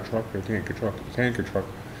is a ladder truck, and a tanker truck is a tanker truck.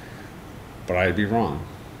 But I'd be wrong.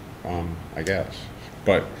 I guess.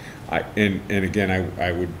 But and again,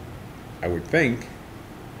 I would think,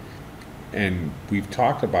 and we've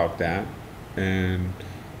talked about that, and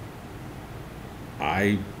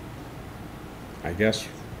I guess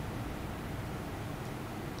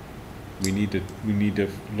we need to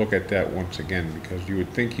look at that once again, because you would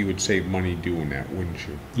think you would save money doing that, wouldn't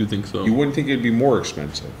you? You think so? You wouldn't think it'd be more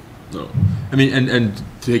expensive. No. I mean, and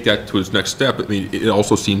to take that to its next step, I mean, it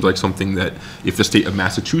also seems like something that if the state of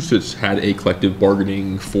Massachusetts had a collective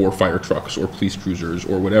bargaining for fire trucks or police cruisers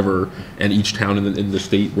or whatever, and each town in the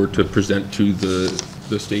state were to present to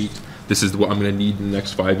the state, this is what I'm going to need in the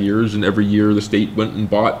next 5 years, and every year the state went and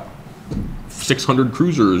bought 600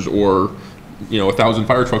 cruisers or 1,000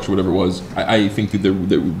 fire trucks or whatever it was, I think that there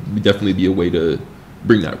would definitely be a way to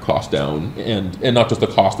bring that cost down, and not just the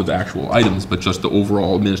cost of the actual items, but just the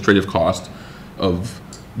overall administrative cost of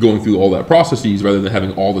going through all that processes, rather than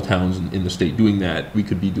having all the towns in the state doing that. We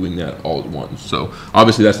could be doing that all at once. So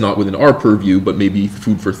obviously that's not within our purview, but maybe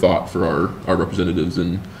food for thought for our representatives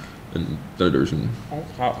and senators. And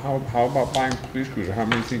How about buying police cruisers? How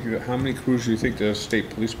many cruisers do you think the state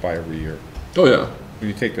police buy every year? oh yeah, When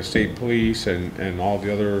you take the state police and all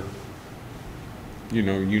the other,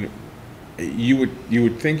 you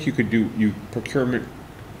would think you could do procurement.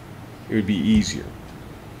 It would be easier,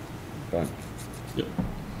 but yep.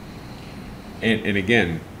 and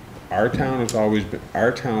again, our town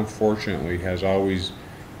fortunately has always,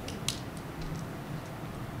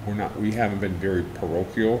 we haven't been very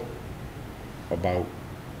parochial about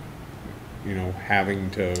having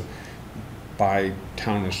to buy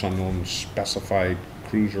town of Sunderland specified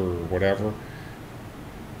cruiser or whatever,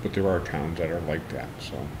 but there are towns that are like that,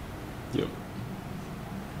 so. Yep.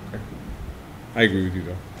 Okay. I agree with you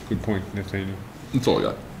though. Good point, Nathaniel. That's all I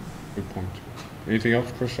got. Good point. Anything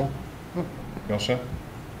else, Crystal? You all set?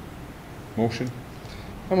 Motion?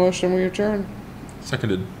 A motion, we adjourn.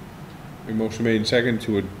 Seconded. A motion made and second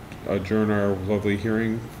to adjourn our lovely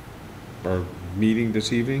hearing, our meeting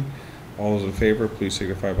this evening. All those in favor, please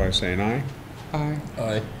signify by saying aye. Aye.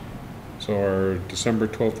 Aye. So our December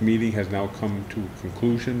 12th meeting has now come to a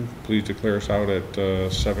conclusion. Please declare us out at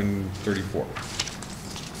 7:34.